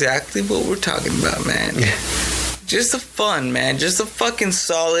know exactly what we're talking about, man. Just the fun, man. Just the fucking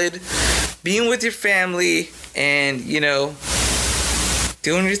solid being with your family and, you know,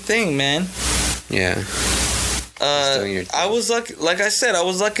 doing your thing, man. Yeah. I was lucky, like I said, I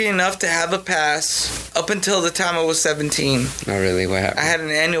was lucky enough to have a pass up until the time I was 17. Oh, really? What happened? I had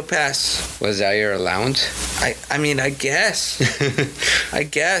an annual pass. Was that your allowance? I mean, I guess. I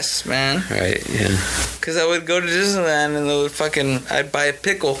guess, man. Right, yeah. Because I would go to Disneyland and I'd buy a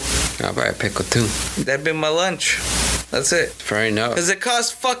pickle. I'll buy a pickle too. That'd be my lunch. That's it. Fair enough. Because it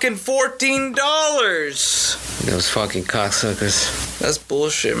cost fucking $14. Those fucking cocksuckers. That's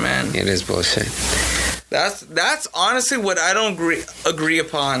bullshit, man. It is bullshit. That's honestly what I don't agree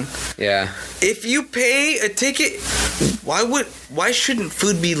upon. Yeah. If you pay a ticket, why shouldn't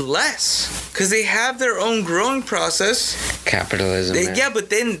food be less? Because they have their own growing process. Capitalism. Yeah, but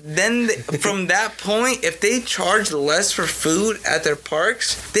then from that point, if they charge less for food at their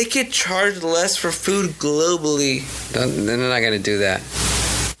parks, they could charge less for food globally. They're not gonna do that.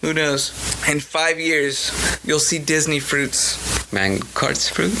 Who knows? In 5 years, you'll see Disney fruits. Mango Carts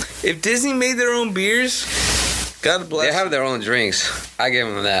fruit? If Disney made their own beers, God bless. They have their own drinks. I give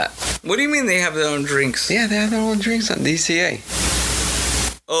them that. What do you mean they have their own drinks? Yeah, they have their own drinks on DCA.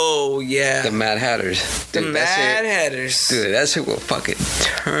 Oh, yeah. The Mad Hatters. Dude, the Mad Hatters. Dude, that shit will fucking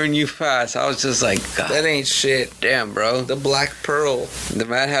turn you fast. I was just like, God. That ain't shit. Damn, bro. The Black Pearl. The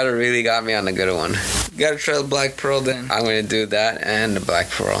Mad Hatter really got me on the good one. You gotta try the Black Pearl then. I'm gonna do that and the Black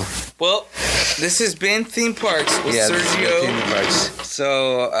Pearl. Well, this has been Theme Parks with Sergio. Theme Parks.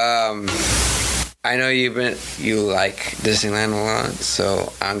 So, I know you like Disneyland a lot,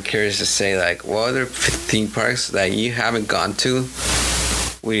 so I'm curious to say, like, what other theme parks that you haven't gone to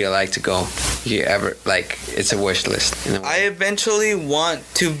would you like to go? You ever, like, it's a wish list. I eventually want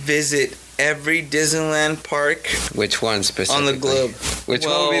to visit every Disneyland park. Which one specifically? On the globe. Which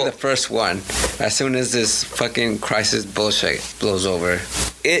one will be the first one? As soon as this fucking crisis bullshit blows over.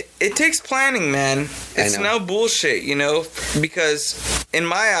 It takes planning, man. It's no bullshit, you know? Because in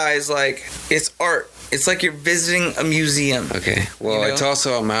my eyes, like, it's art. It's like you're visiting a museum. Okay. Well, you know? It's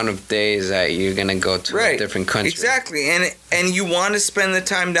also amount of days that you're gonna go to a different country. Exactly. And you want to spend the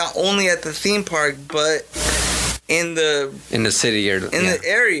time not only at the theme park, but in the city or the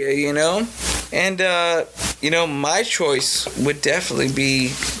area, you know? And you know, my choice would definitely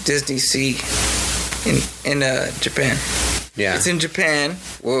be Disney Sea in Japan. Yeah. It's in Japan.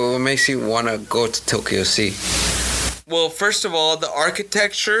 Well, what makes you want to go to Tokyo Sea? Well, first of all, the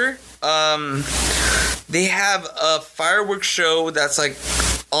architecture. They have a fireworks show that's like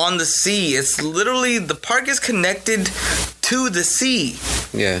on the sea. It's literally, the park is connected to the sea.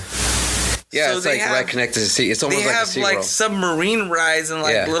 Yeah. Yeah, so it's like right connected to the sea. It's almost like a SeaWorld. They have like submarine rides and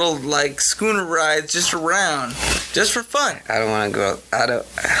like little like schooner rides just around, just for fun. I don't want to go.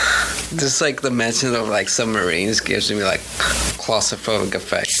 Just like the mention of like submarines gives me like claustrophobic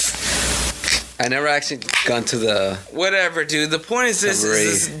effect. I never actually gone to the... Whatever, dude. The point is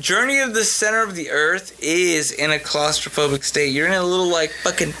this journey of the center of the earth is in a claustrophobic state. You're in a little, like,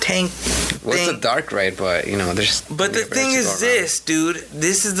 fucking tank Well, it's a dark ride, but, you know, there's... But the thing is this, dude.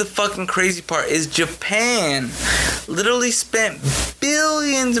 This is the fucking crazy part, is Japan literally spent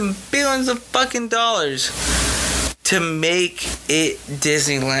billions and billions of fucking dollars to make it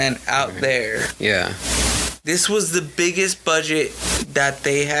Disneyland out there. Yeah. This was the biggest budget that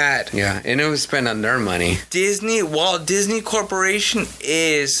they had. Yeah, and it was spent on their money. Walt Disney Corporation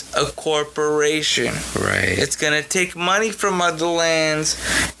is a corporation. Right. It's going to take money from other lands,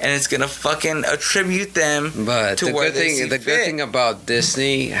 and it's going to fucking attribute them to where they see fit. The good thing about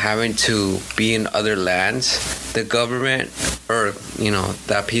Disney having to be in other lands, the government, or, you know,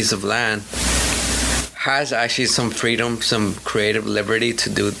 that piece of land, has actually some freedom, some creative liberty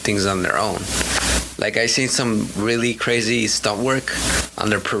to do things on their own. Like, I seen some really crazy stunt work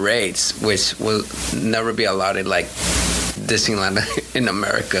on their parades, which will never be allowed in, like, Disneyland in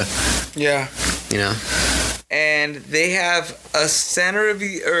America. Yeah. You know? And they have a center of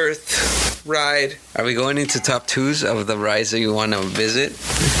the earth ride. Are we going into top twos of the rides that you want to visit?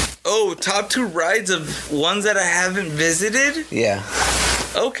 Oh, top two rides of ones that I haven't visited? Yeah.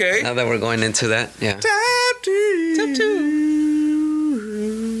 Okay. Now that we're going into that, yeah. Top two. Top two.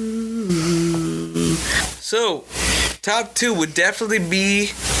 So, top two would definitely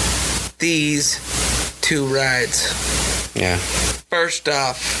be these two rides. Yeah. First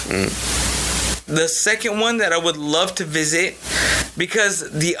off, the second one that I would love to visit, because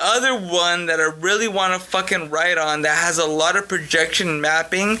the other one that I really want to fucking ride on that has a lot of projection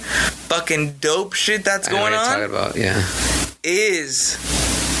mapping, fucking dope shit that's going on, talking about, yeah, is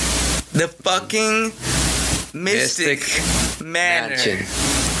the fucking Mystic Manor. Mansion.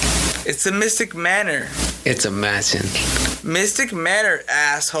 It's a Mystic Manor. It's a mansion. Mystic Manor,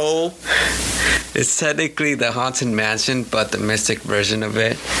 asshole. It's technically the Haunted Mansion, but the Mystic version of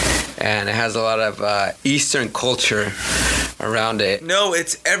it. And it has a lot of Eastern culture around it. No,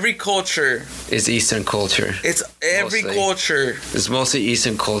 it's every culture. It's Eastern culture. It's every culture. It's mostly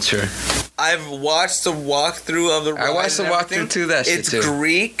Eastern culture. I've watched the walkthrough of the ride. I watched the walkthrough too. That shit too. It's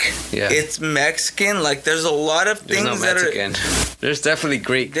Greek. Yeah. It's Mexican. Like, there's a lot of things that are. There's definitely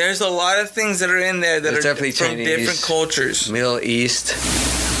Greek. There's a lot of things that are in there that are definitely from Chinese, different cultures. Middle East,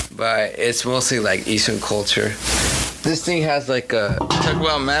 but it's mostly like Eastern culture. This thing has like a... Talk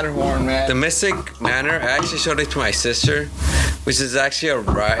about Matterhorn, man. The Mystic Manor, I actually showed it to my sister, which is actually a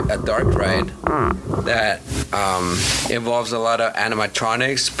dark ride that involves a lot of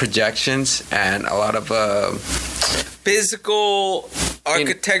animatronics, projections, and a lot of... physical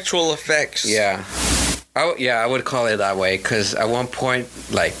architectural effects. Yeah. I would call it that way, because at one point,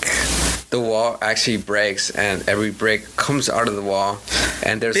 like... the wall actually breaks, and every break comes out of the wall,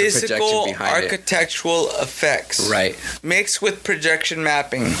 and there's a projection behind it. Physical architectural effects. Right. Mixed with projection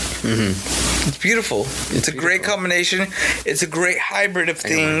mapping. Mm-hmm. It's beautiful. It's a great combination. It's a great hybrid of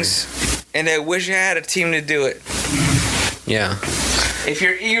things, and I wish I had a team to do it. Yeah. If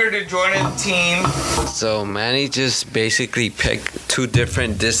you're eager to join a team. So Manny just basically picked two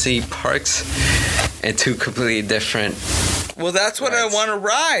different Disney parks and two completely different... Well, that's what rides. I want to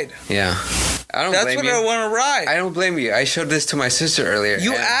ride. Yeah. That's what I want to ride. I don't blame you. I showed this to my sister earlier.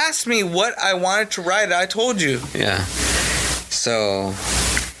 You asked me what I wanted to ride. I told you. Yeah. So,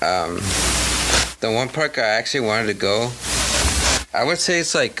 the one park I actually wanted to go, I would say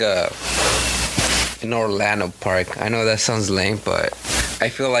it's like an Orlando park. I know that sounds lame, but I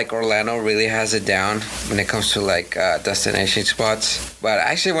feel like Orlando really has it down when it comes to like destination spots. But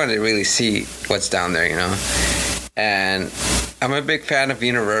I actually wanted to really see what's down there, you know. And I'm a big fan of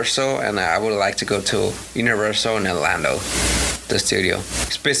Universal, and I would like to go to Universal in Orlando, the studio.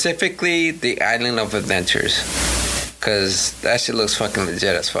 Specifically, the Island of Adventures, because that shit looks fucking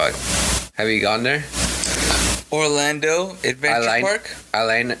legit as fuck. Have you gone there? Orlando Adventure Park?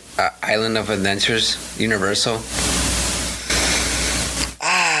 Island of Adventures, Universal.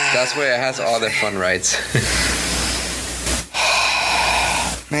 That's where it has all the fun rides.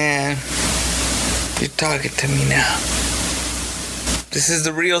 Man. You're talking to me now. This is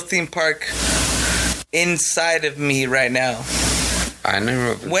the real theme park inside of me right now. I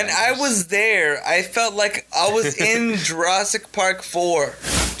never. When I was there, I felt like I was in Jurassic Park 4.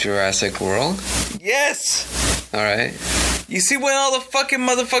 Jurassic World? Yes. All right. You see when all the fucking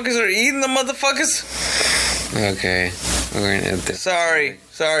motherfuckers are eating the motherfuckers? Okay. We're gonna end this. Sorry.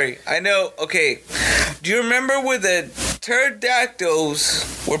 I know. Okay. Do you remember where the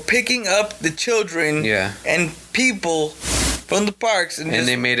pterodactyls were picking up the children and people from the parks? And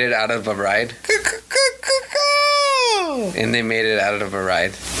they made it out of a ride? And they made it out of a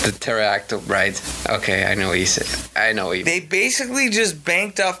ride. The pterodactyl ride. Okay, I know what you said. They basically just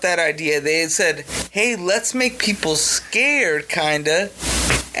banked off that idea. They had said, hey, let's make people scared, kinda.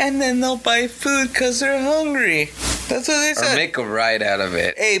 And then they'll buy food because they're hungry. That's what they said. Or make a ride out of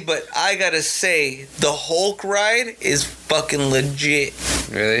it. Hey, but I gotta say, the Hulk ride is fucking legit.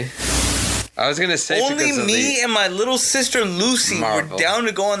 Really? I was gonna say only me and my little sister Lucy were down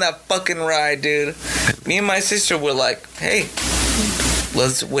to go on that fucking ride, dude. Me and my sister were like, hey,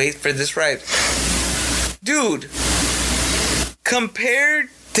 let's wait for this ride. Dude, compared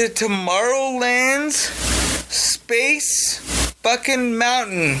to Tomorrowland's Space fucking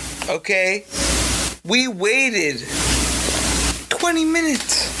Mountain, okay? We waited 20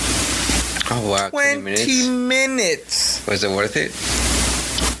 minutes. Oh, wow. 20 minutes. Was it worth it?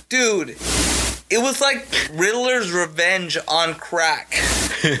 Dude, it was like Riddler's Revenge on crack.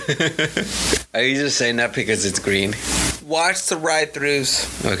 Are you just saying that because it's green? Watch the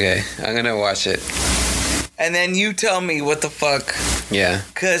ride-throughs. Okay, I'm gonna watch it. And then you tell me what the fuck. Yeah.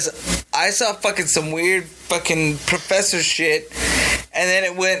 Because I saw fucking some weird fucking professor shit. And then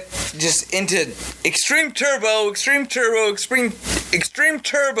it went just into extreme turbo.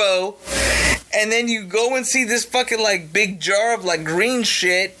 And then you go and see this fucking like big jar of like green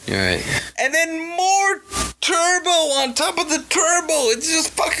shit. Right. And then more turbo on top of the turbo. It's just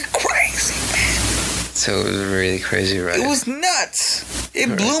fucking crazy, man. So it was really crazy, right? It was nuts.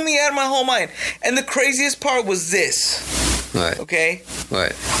 It blew me out of my whole mind. And the craziest part was this. What? Okay?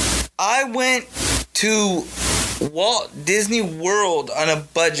 What? I went to Walt Disney World on a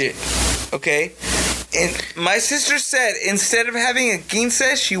budget. Okay? And my sister said instead of having a quince,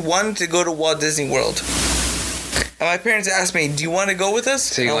 she wanted to go to Walt Disney World. And my parents asked me, do you want to go with us?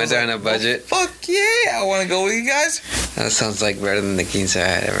 So you went there on a budget? Well, fuck yeah, I want to go with you guys. That sounds like better than the quince I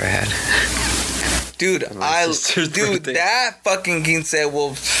had ever had. Dude, that fucking quince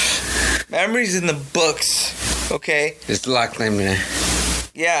will... Memories in the books, okay? It's locked in there.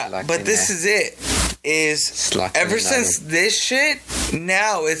 Yeah, but this is it. Ever since this shit,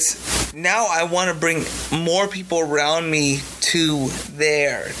 now I want to bring more people around me to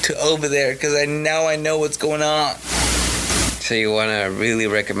over there, because I know what's going on. So you want to really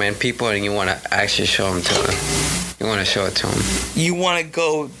recommend people, and you want to actually show them to them. You want to show it to them. You want to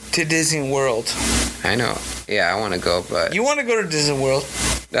go to Disney World. I know. Yeah, I want to go, but... You want to go to Disney World.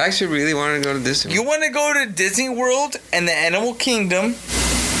 I actually really want to go to Disney World. You want to go to Disney World and the Animal Kingdom.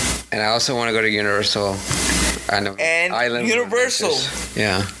 And I also want to go to Universal. And Island Universal.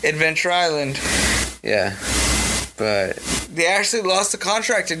 Yeah. Adventure Island. Yeah. But... They actually lost the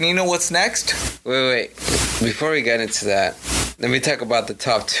contract, and you know what's next? Wait. Before we get into that, let me talk about the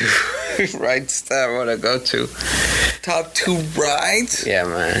top 2 rides that I want to go to. Top 2 rides? Yeah,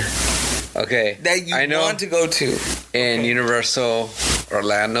 man. Okay. That you want to go to. In Universal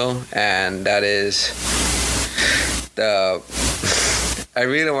Orlando, and that is I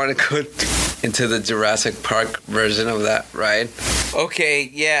really want to go into the Jurassic Park version of that ride. Okay,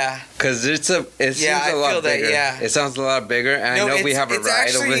 yeah. Because it seems a lot bigger. It sounds a lot bigger, and I know we have a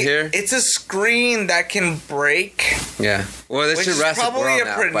ride over here. It's a screen that can break. Yeah. Well, it's Jurassic World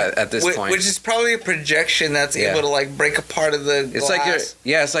now, at this point. Which is probably a projection that's able to like break a part of the glass.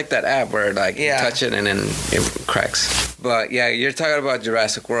 It's like that app where like you touch it and then it cracks. But yeah, you're talking about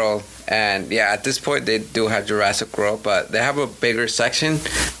Jurassic World, and yeah, at this point they do have Jurassic World, but they have a bigger section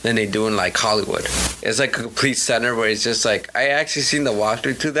than they do in like Hollywood. It's like a complete center where it's just like, I actually seen the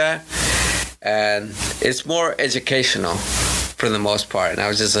walkthrough to that, and it's more educational for the most part. And I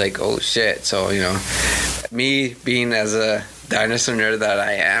was just like, oh shit. So, you know, me being as a dinosaur nerd that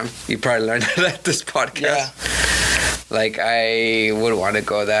I am, you probably learned that at this podcast. Yeah. Like, I would want to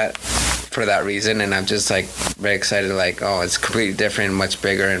go for that reason, and I'm just like very excited, like, oh, it's completely different, much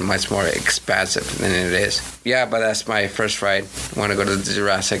bigger and much more expansive than it is. Yeah, but that's my first ride. I want to go to the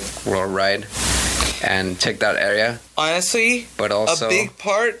Jurassic World ride and check that area. Honestly, but also a big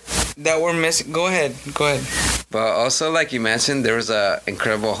part that we're missing. Go ahead. But also, like you mentioned, there was a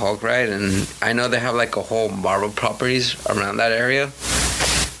Incredible Hulk ride, and I know they have like a whole Marvel properties around that area.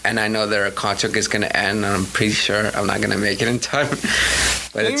 And I know their contract is going to end, and I'm pretty sure I'm not going to make it in time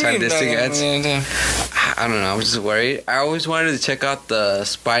by the time this thing ends. I don't know. I'm just worried. I always wanted to check out the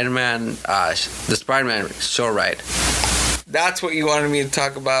Spider-Man show ride. That's what you wanted me to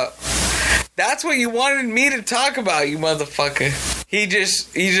talk about. That's what you wanted me to talk about, you motherfucker. He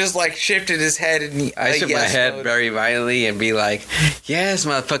just like shifted his head and I shook my head very violently and be like, yes,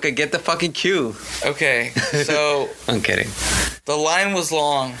 motherfucker, get the fucking cue. Okay, so I'm kidding. The line was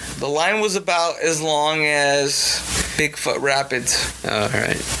long. The line was about as long as Bigfoot Rapids. All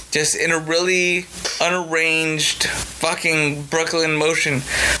right. Just in a really unarranged fucking Brooklyn motion.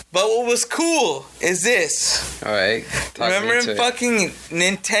 But what was cool is this. All right. Remember in fucking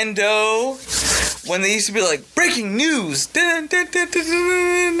Nintendo when they used to be like breaking news? Yeah,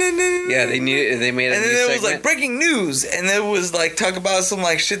 they made a and new then it was like breaking news, and it was like talk about some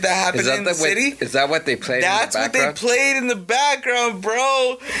like shit that happened in the city. Is that what they played? That's in the background? what they played in the background,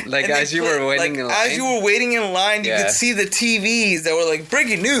 bro. Like and as you were waiting in line. As you were waiting in line, you could see the TVs that were like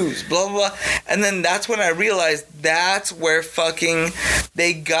breaking news, blah blah blah. And then that's when I realized that's where fucking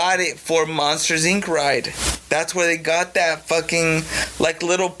they got it for Monsters Inc. ride. That's where they got that fucking like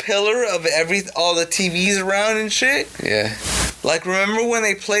little pillar of all the TVs around and shit. Yeah. Like remember when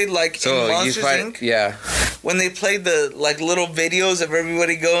they played like in Monsters Inc. Yeah. When they played the like little videos of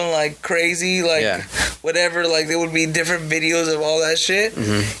everybody going like crazy, like whatever, like there would be different videos of all that shit.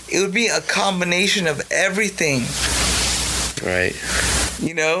 Mm-hmm. It would be a combination of everything. Right.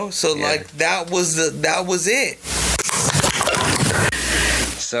 You know, so like that was it.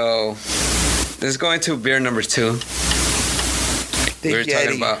 So this is going to beer number 2. We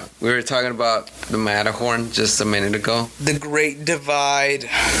were talking about the Matterhorn just a minute ago. The Great Divide.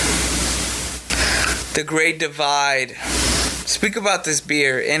 The Great Divide. Speak about this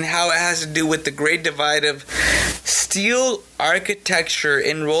beer and how it has to do with the Great Divide of steel architecture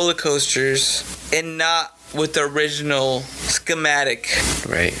in roller coasters and not with the original schematic.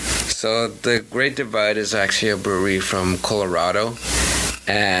 Right. So the Great Divide is actually a brewery from Colorado.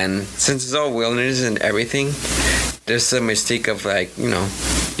 And since it's all wilderness and everything, there's a mystique of like, you know,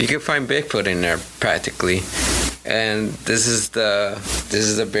 you can find Bigfoot in there practically. And this is the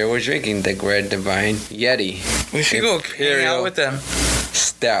beer we're drinking, the Great Divide Yeti. We should go hang out with them.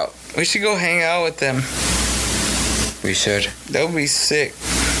 Stout. We should go hang out with them. We should. That would be sick.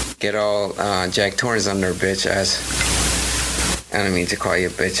 Get all Jack Torrance on their bitch ass. I don't mean to call you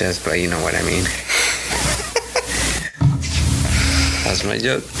a bitch ass, but you know what I mean. That's my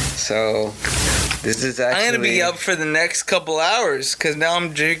joke. So this is actually... I'm going to be up for the next couple hours because now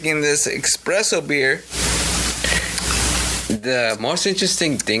I'm drinking this espresso beer. The most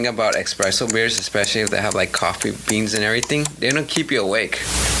interesting thing about espresso beers, especially if they have like coffee beans and everything, they don't keep you awake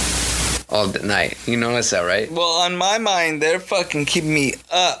all the night. You notice that, right? Well, on my mind, they're fucking keeping me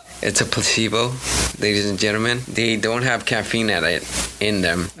up. It's a placebo, ladies and gentlemen. They don't have caffeine in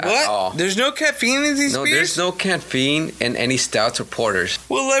them at all. There's no caffeine in these beers? No, there's no caffeine in any stouts or porters.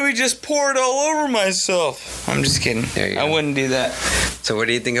 Well, let me just pour it all over myself. I'm just kidding. I wouldn't do that. So what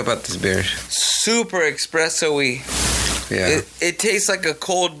do you think about this beer? Super espresso-y. Yeah. It tastes like a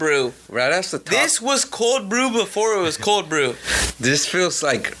cold brew. Right off the top. This was cold brew before it was cold brew. This feels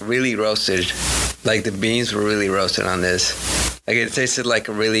like really roasted. Like the beans were really roasted on this. Like it tasted like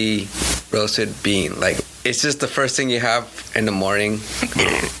a really roasted bean. Like it's just the first thing you have in the morning.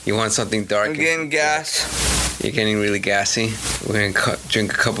 You want something dark. I'm getting gas. You're getting really gassy. We're going to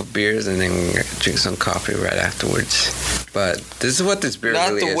drink a couple beers and then we're going to drink some coffee right afterwards. But this is what this beer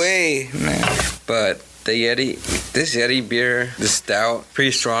really is. Not the way, man. But this Yeti beer, the stout, pretty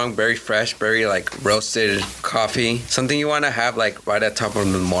strong, very fresh, very like roasted coffee. Something you want to have like right at top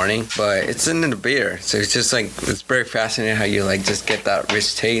of the morning, but it's in the beer. So it's just like, it's very fascinating how you like just get that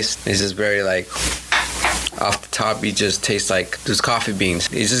rich taste. It's just very like, off the top, you just taste like those coffee beans.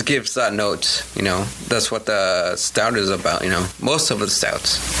 It just gives that notes, you know. That's what the stout is about, you know. Most of the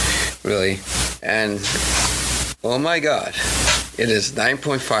stouts, really. And, oh my God, it is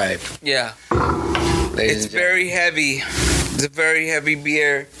 9.5. Yeah. It's very heavy. It's a very heavy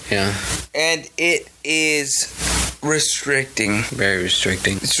beer. Yeah. And it is restricting. Very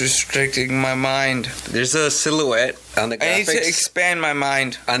restricting. It's restricting my mind. There's a silhouette on the graphics. I need to expand my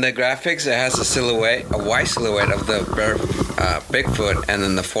mind. On the graphics, it has a silhouette, a white silhouette of the Bigfoot and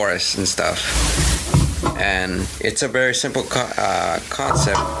then the forest and stuff. And it's a very simple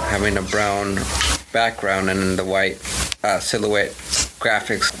concept, having a brown background and then the white silhouette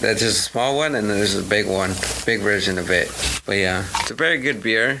graphics. There's a small one and then there's a big one, big version of it. But yeah, it's a very good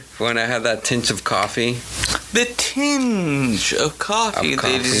beer. If you want to have that tinge of coffee. The tinge of coffee,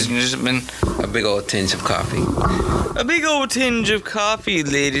 ladies and gentlemen. A big old tinge of coffee. A big old tinge of coffee,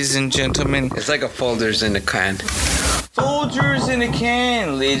 ladies and gentlemen. It's like a Folgers in a can. Folgers in a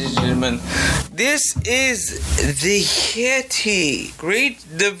can, ladies and gentlemen. This is the Yeti Great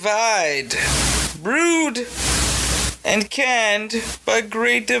Divide, brewed and canned by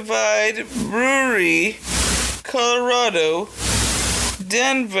Great Divide Brewery, Colorado,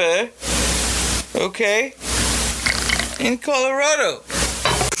 Denver, okay? In Colorado.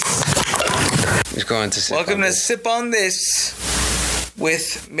 He's going to sip Welcome on to this. Sip on This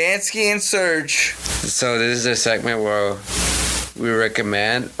with Mansky and Serge. So this is a segment where we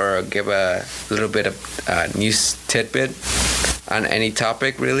recommend or give a little bit of news tidbit on any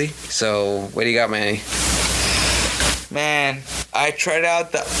topic, really. So what do you got, Manny? Man, I tried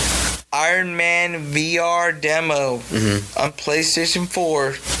out the Iron Man VR demo on PlayStation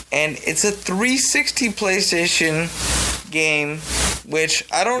 4, and it's a 360 PlayStation game, which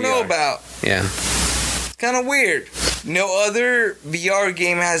I don't know about. Yeah. It's kind of weird. No other VR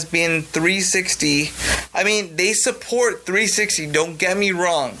game has been 360. I mean, they support 360, don't get me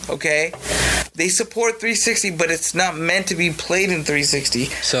wrong, okay? They support 360, but it's not meant to be played in 360.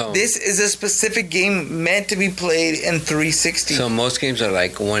 So this is a specific game meant to be played in 360. So most games are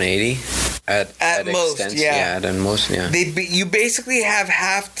like 180 at most, extent. yeah. At most, yeah. You basically have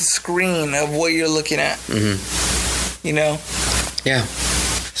half the screen of what you're looking at. Mm-hmm. You know? Yeah.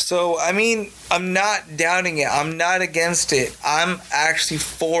 So, I mean, I'm not doubting it. I'm not against it. I'm actually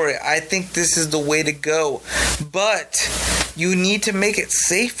for it. I think this is the way to go. But you need to make it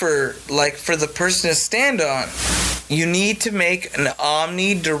safer, like, for the person to stand on. You need to make an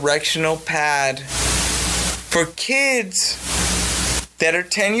omnidirectional pad for kids that are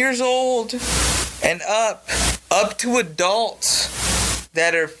 10 years old and up to adults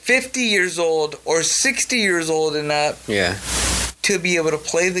that are 50 years old or 60 years old and up. Yeah. To be able to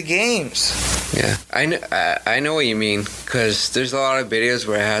play the games. Yeah, I know what you mean, because there's a lot of videos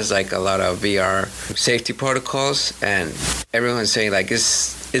where it has like a lot of VR safety protocols, and everyone's saying like it's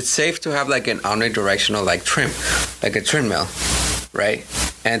safe to have like an omnidirectional like trim, like a treadmill, right?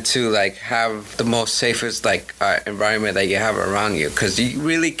 And to like have the most safest like environment that you have around you, because you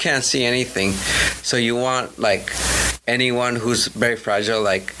really can't see anything. So you want like anyone who's very fragile,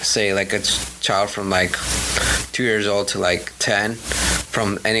 like say like a child from like 2 years old to like 10,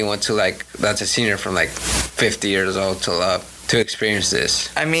 from anyone to like that's a senior from like 50 years old to experience this.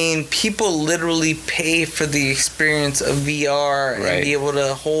 I mean, people literally pay for the experience of VR and be able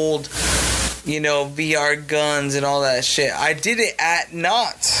to hold, you know, VR guns and all that shit. I did it at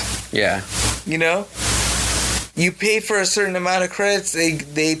Knott's. Yeah. You know? You pay for a certain amount of credits,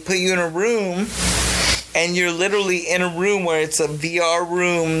 they put you in a room, and you're literally in a room where it's a VR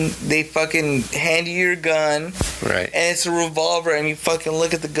room. They fucking hand you your gun. Right. And it's a revolver, and you fucking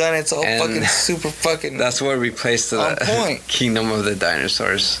look at the gun, it's all fucking super fucking that's what replaced the Kingdom of the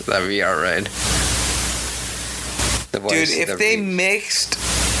Dinosaurs, that VR ride. Dude, if they mixed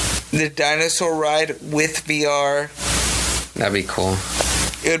the dinosaur ride with VR, that'd be cool.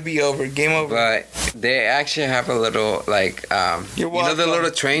 It would be over. Game over. But they actually have a little, like, You're welcome. You know the little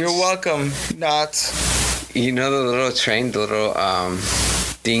trains? You're welcome. Not. You know the little train, the little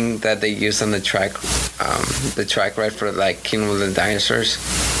thing that they use on the track ride for, like, Kingdom of the Dinosaurs?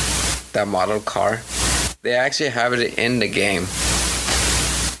 That model car? They actually have it in the game.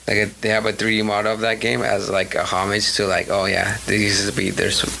 Like, they have a 3D model of that game as, like, a homage to, like, oh, yeah, this used to be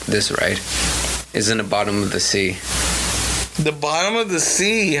this ride. It's in the bottom of the sea. The bottom of the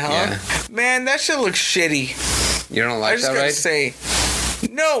sea, huh? Yeah. Man, that shit looks shitty. You don't like that ride? I just gotta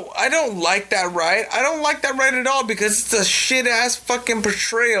say, no, I don't like that ride. I don't like that ride at all because it's a shit-ass fucking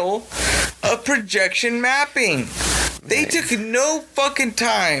portrayal of projection mapping. They took no fucking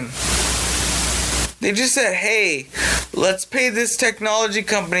time. They just said, hey, let's pay this technology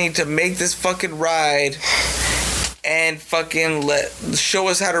company to make this fucking ride and fucking show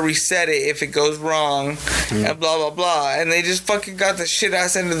us how to reset it if it goes wrong and blah blah blah, and they just fucking got the shit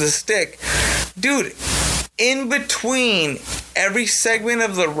ass end of the stick. Dude, in between every segment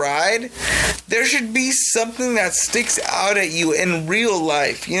of the ride, there should be something that sticks out at you in real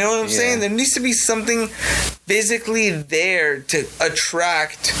life. You know what I'm saying? There needs to be something physically there to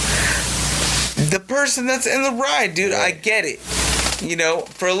attract the person that's in the ride, dude. I get it. You know,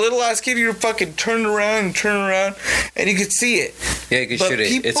 for a little ass kid, you're fucking turn around, and you could see it. Yeah, you can shoot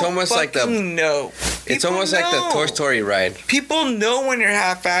it. It's almost like the It's almost like the Toy Story ride. People know when you're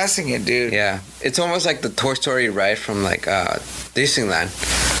half-assing it, dude. Yeah, it's almost like the Toy Story ride from like Disneyland,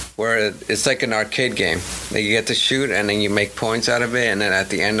 where it's like an arcade game. Like you get to shoot, and then you make points out of it, and then at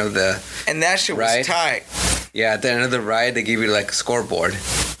the end of the that shit ride, was tight. Yeah, at the end of the ride, they give you like a scoreboard.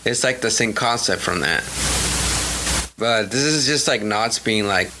 It's like the same concept from that. But this is just like Knott's being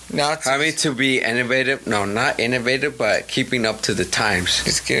like having to be innovative. No, not innovative, but keeping up to the times.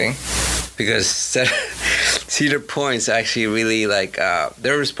 Just kidding. Because Cedar Point's actually really like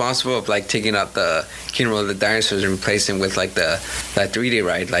they're responsible of like taking out the Kingdom of the Dinosaurs and replacing with like that 3D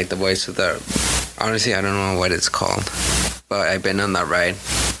ride, like the voice of the. Honestly, I don't know what it's called, but I've been on that ride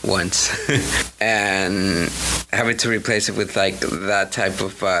once, and having to replace it with like that type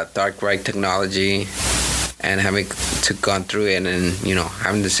of dark ride technology, and having to gone through it, and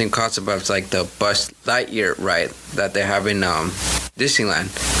having the same concept of like the Buzz Lightyear ride that they have in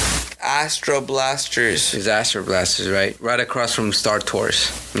Disneyland. Astro Blasters. It's Astro Blasters, right? Right across from Star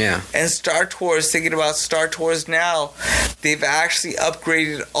Tours. Yeah. And Star Tours, thinking about Star Tours now, they've actually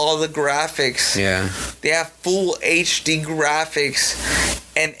upgraded all the graphics. Yeah. They have full HD graphics,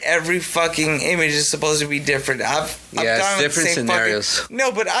 and every fucking image is supposed to be different. I've gone different scenarios.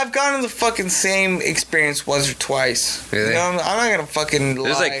 No, but I've gone on the fucking same experience once or twice. Really? I'm not gonna fucking lie.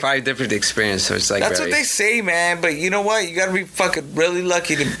 There's like 5 different experiences, so it's like that's what they say, man. But you know what? You gotta be fucking really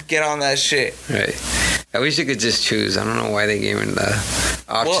lucky to get on that shit. Right. I wish you could just choose. I don't know why they gave me the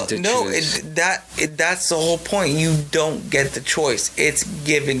option to choose. That's the whole point. You don't get the choice. It's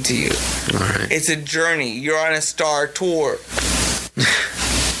given to you. All right. It's a journey. You're on a Star Tour.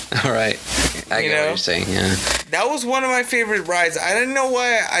 All right. I get what you're saying, yeah. That was one of my favorite rides. I didn't know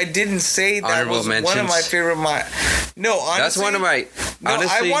why I didn't say that Honorable was mentions. one of my favorite. No, honestly. That's one of my...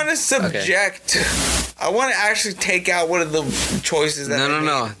 Honestly, I want to subject... Okay. I want to actually take out one of the choices that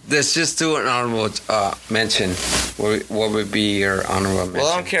No. Let's just do an honorable mention. What would be your honorable mention?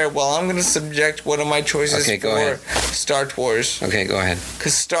 Well, I don't care. Well, I'm going to subject one of my choices for Star Tours. Okay, go ahead.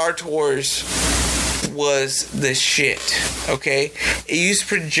 Because Star Tours was the shit, okay? It used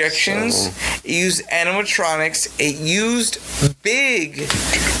projections, it used animatronics, it used big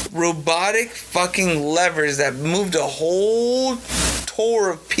robotic fucking levers that moved a whole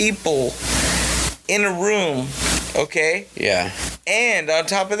tour of people in a room, okay? Yeah. And on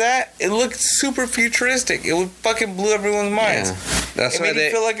top of that, it looked super futuristic. It fucking blew everyone's minds. Yeah. That's why they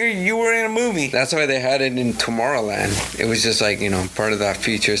feel like you were in a movie. That's why they had it in Tomorrowland. It was just like, part of that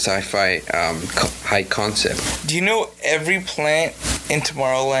future sci-fi high concept. Do you know every plant in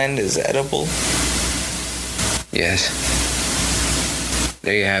Tomorrowland is edible? Yes.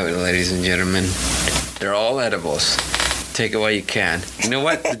 There you have it, ladies and gentlemen. They're all edibles. Take it while you can. You know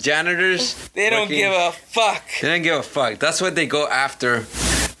what? The janitors... they don't give a fuck. They don't give a fuck. That's what they go after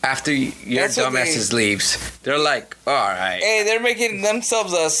your dumbasses leaves. They're like, all right. Hey, they're making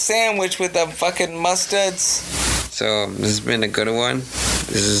themselves a sandwich with them fucking mustards. So, this has been a good one.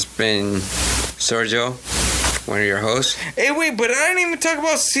 This has been Sergio, one of your hosts. Hey, wait, but I didn't even talk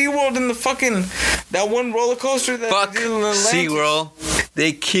about SeaWorld and the fucking... that one roller coaster that... Fuck SeaWorld.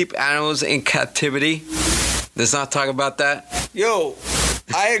 They keep animals in captivity. Let's not talk about that. Yo,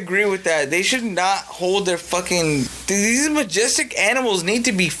 I agree with that. They should not hold their fucking... These majestic animals need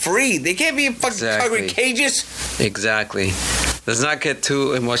to be free. They can't be in fucking concrete cages. Exactly. Let's not get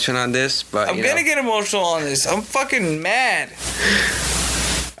too emotional on this, but I'm gonna get emotional on this. I'm fucking mad.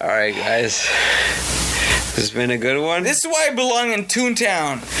 Alright, guys. This has been a good one. This is why I belong in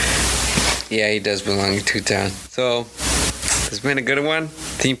Toontown. Yeah, he does belong in Toontown. So... it's been a good one.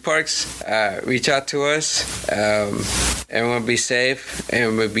 Theme parks, reach out to us. Everyone be safe.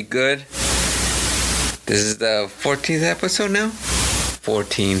 Everyone be good. This is the 14th episode now?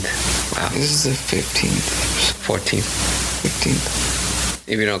 14th. Wow. This is the 15th. 14th. 15th.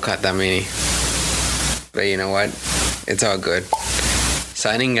 If you don't cut that many. But you know what? It's all good.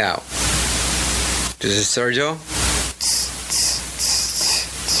 Signing out. This is Sergio.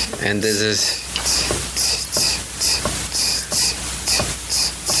 And this is...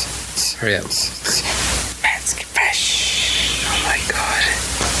 hurry up. Man's fresh. Oh my god.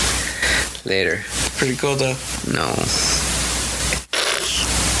 Later. Pretty cool though. No.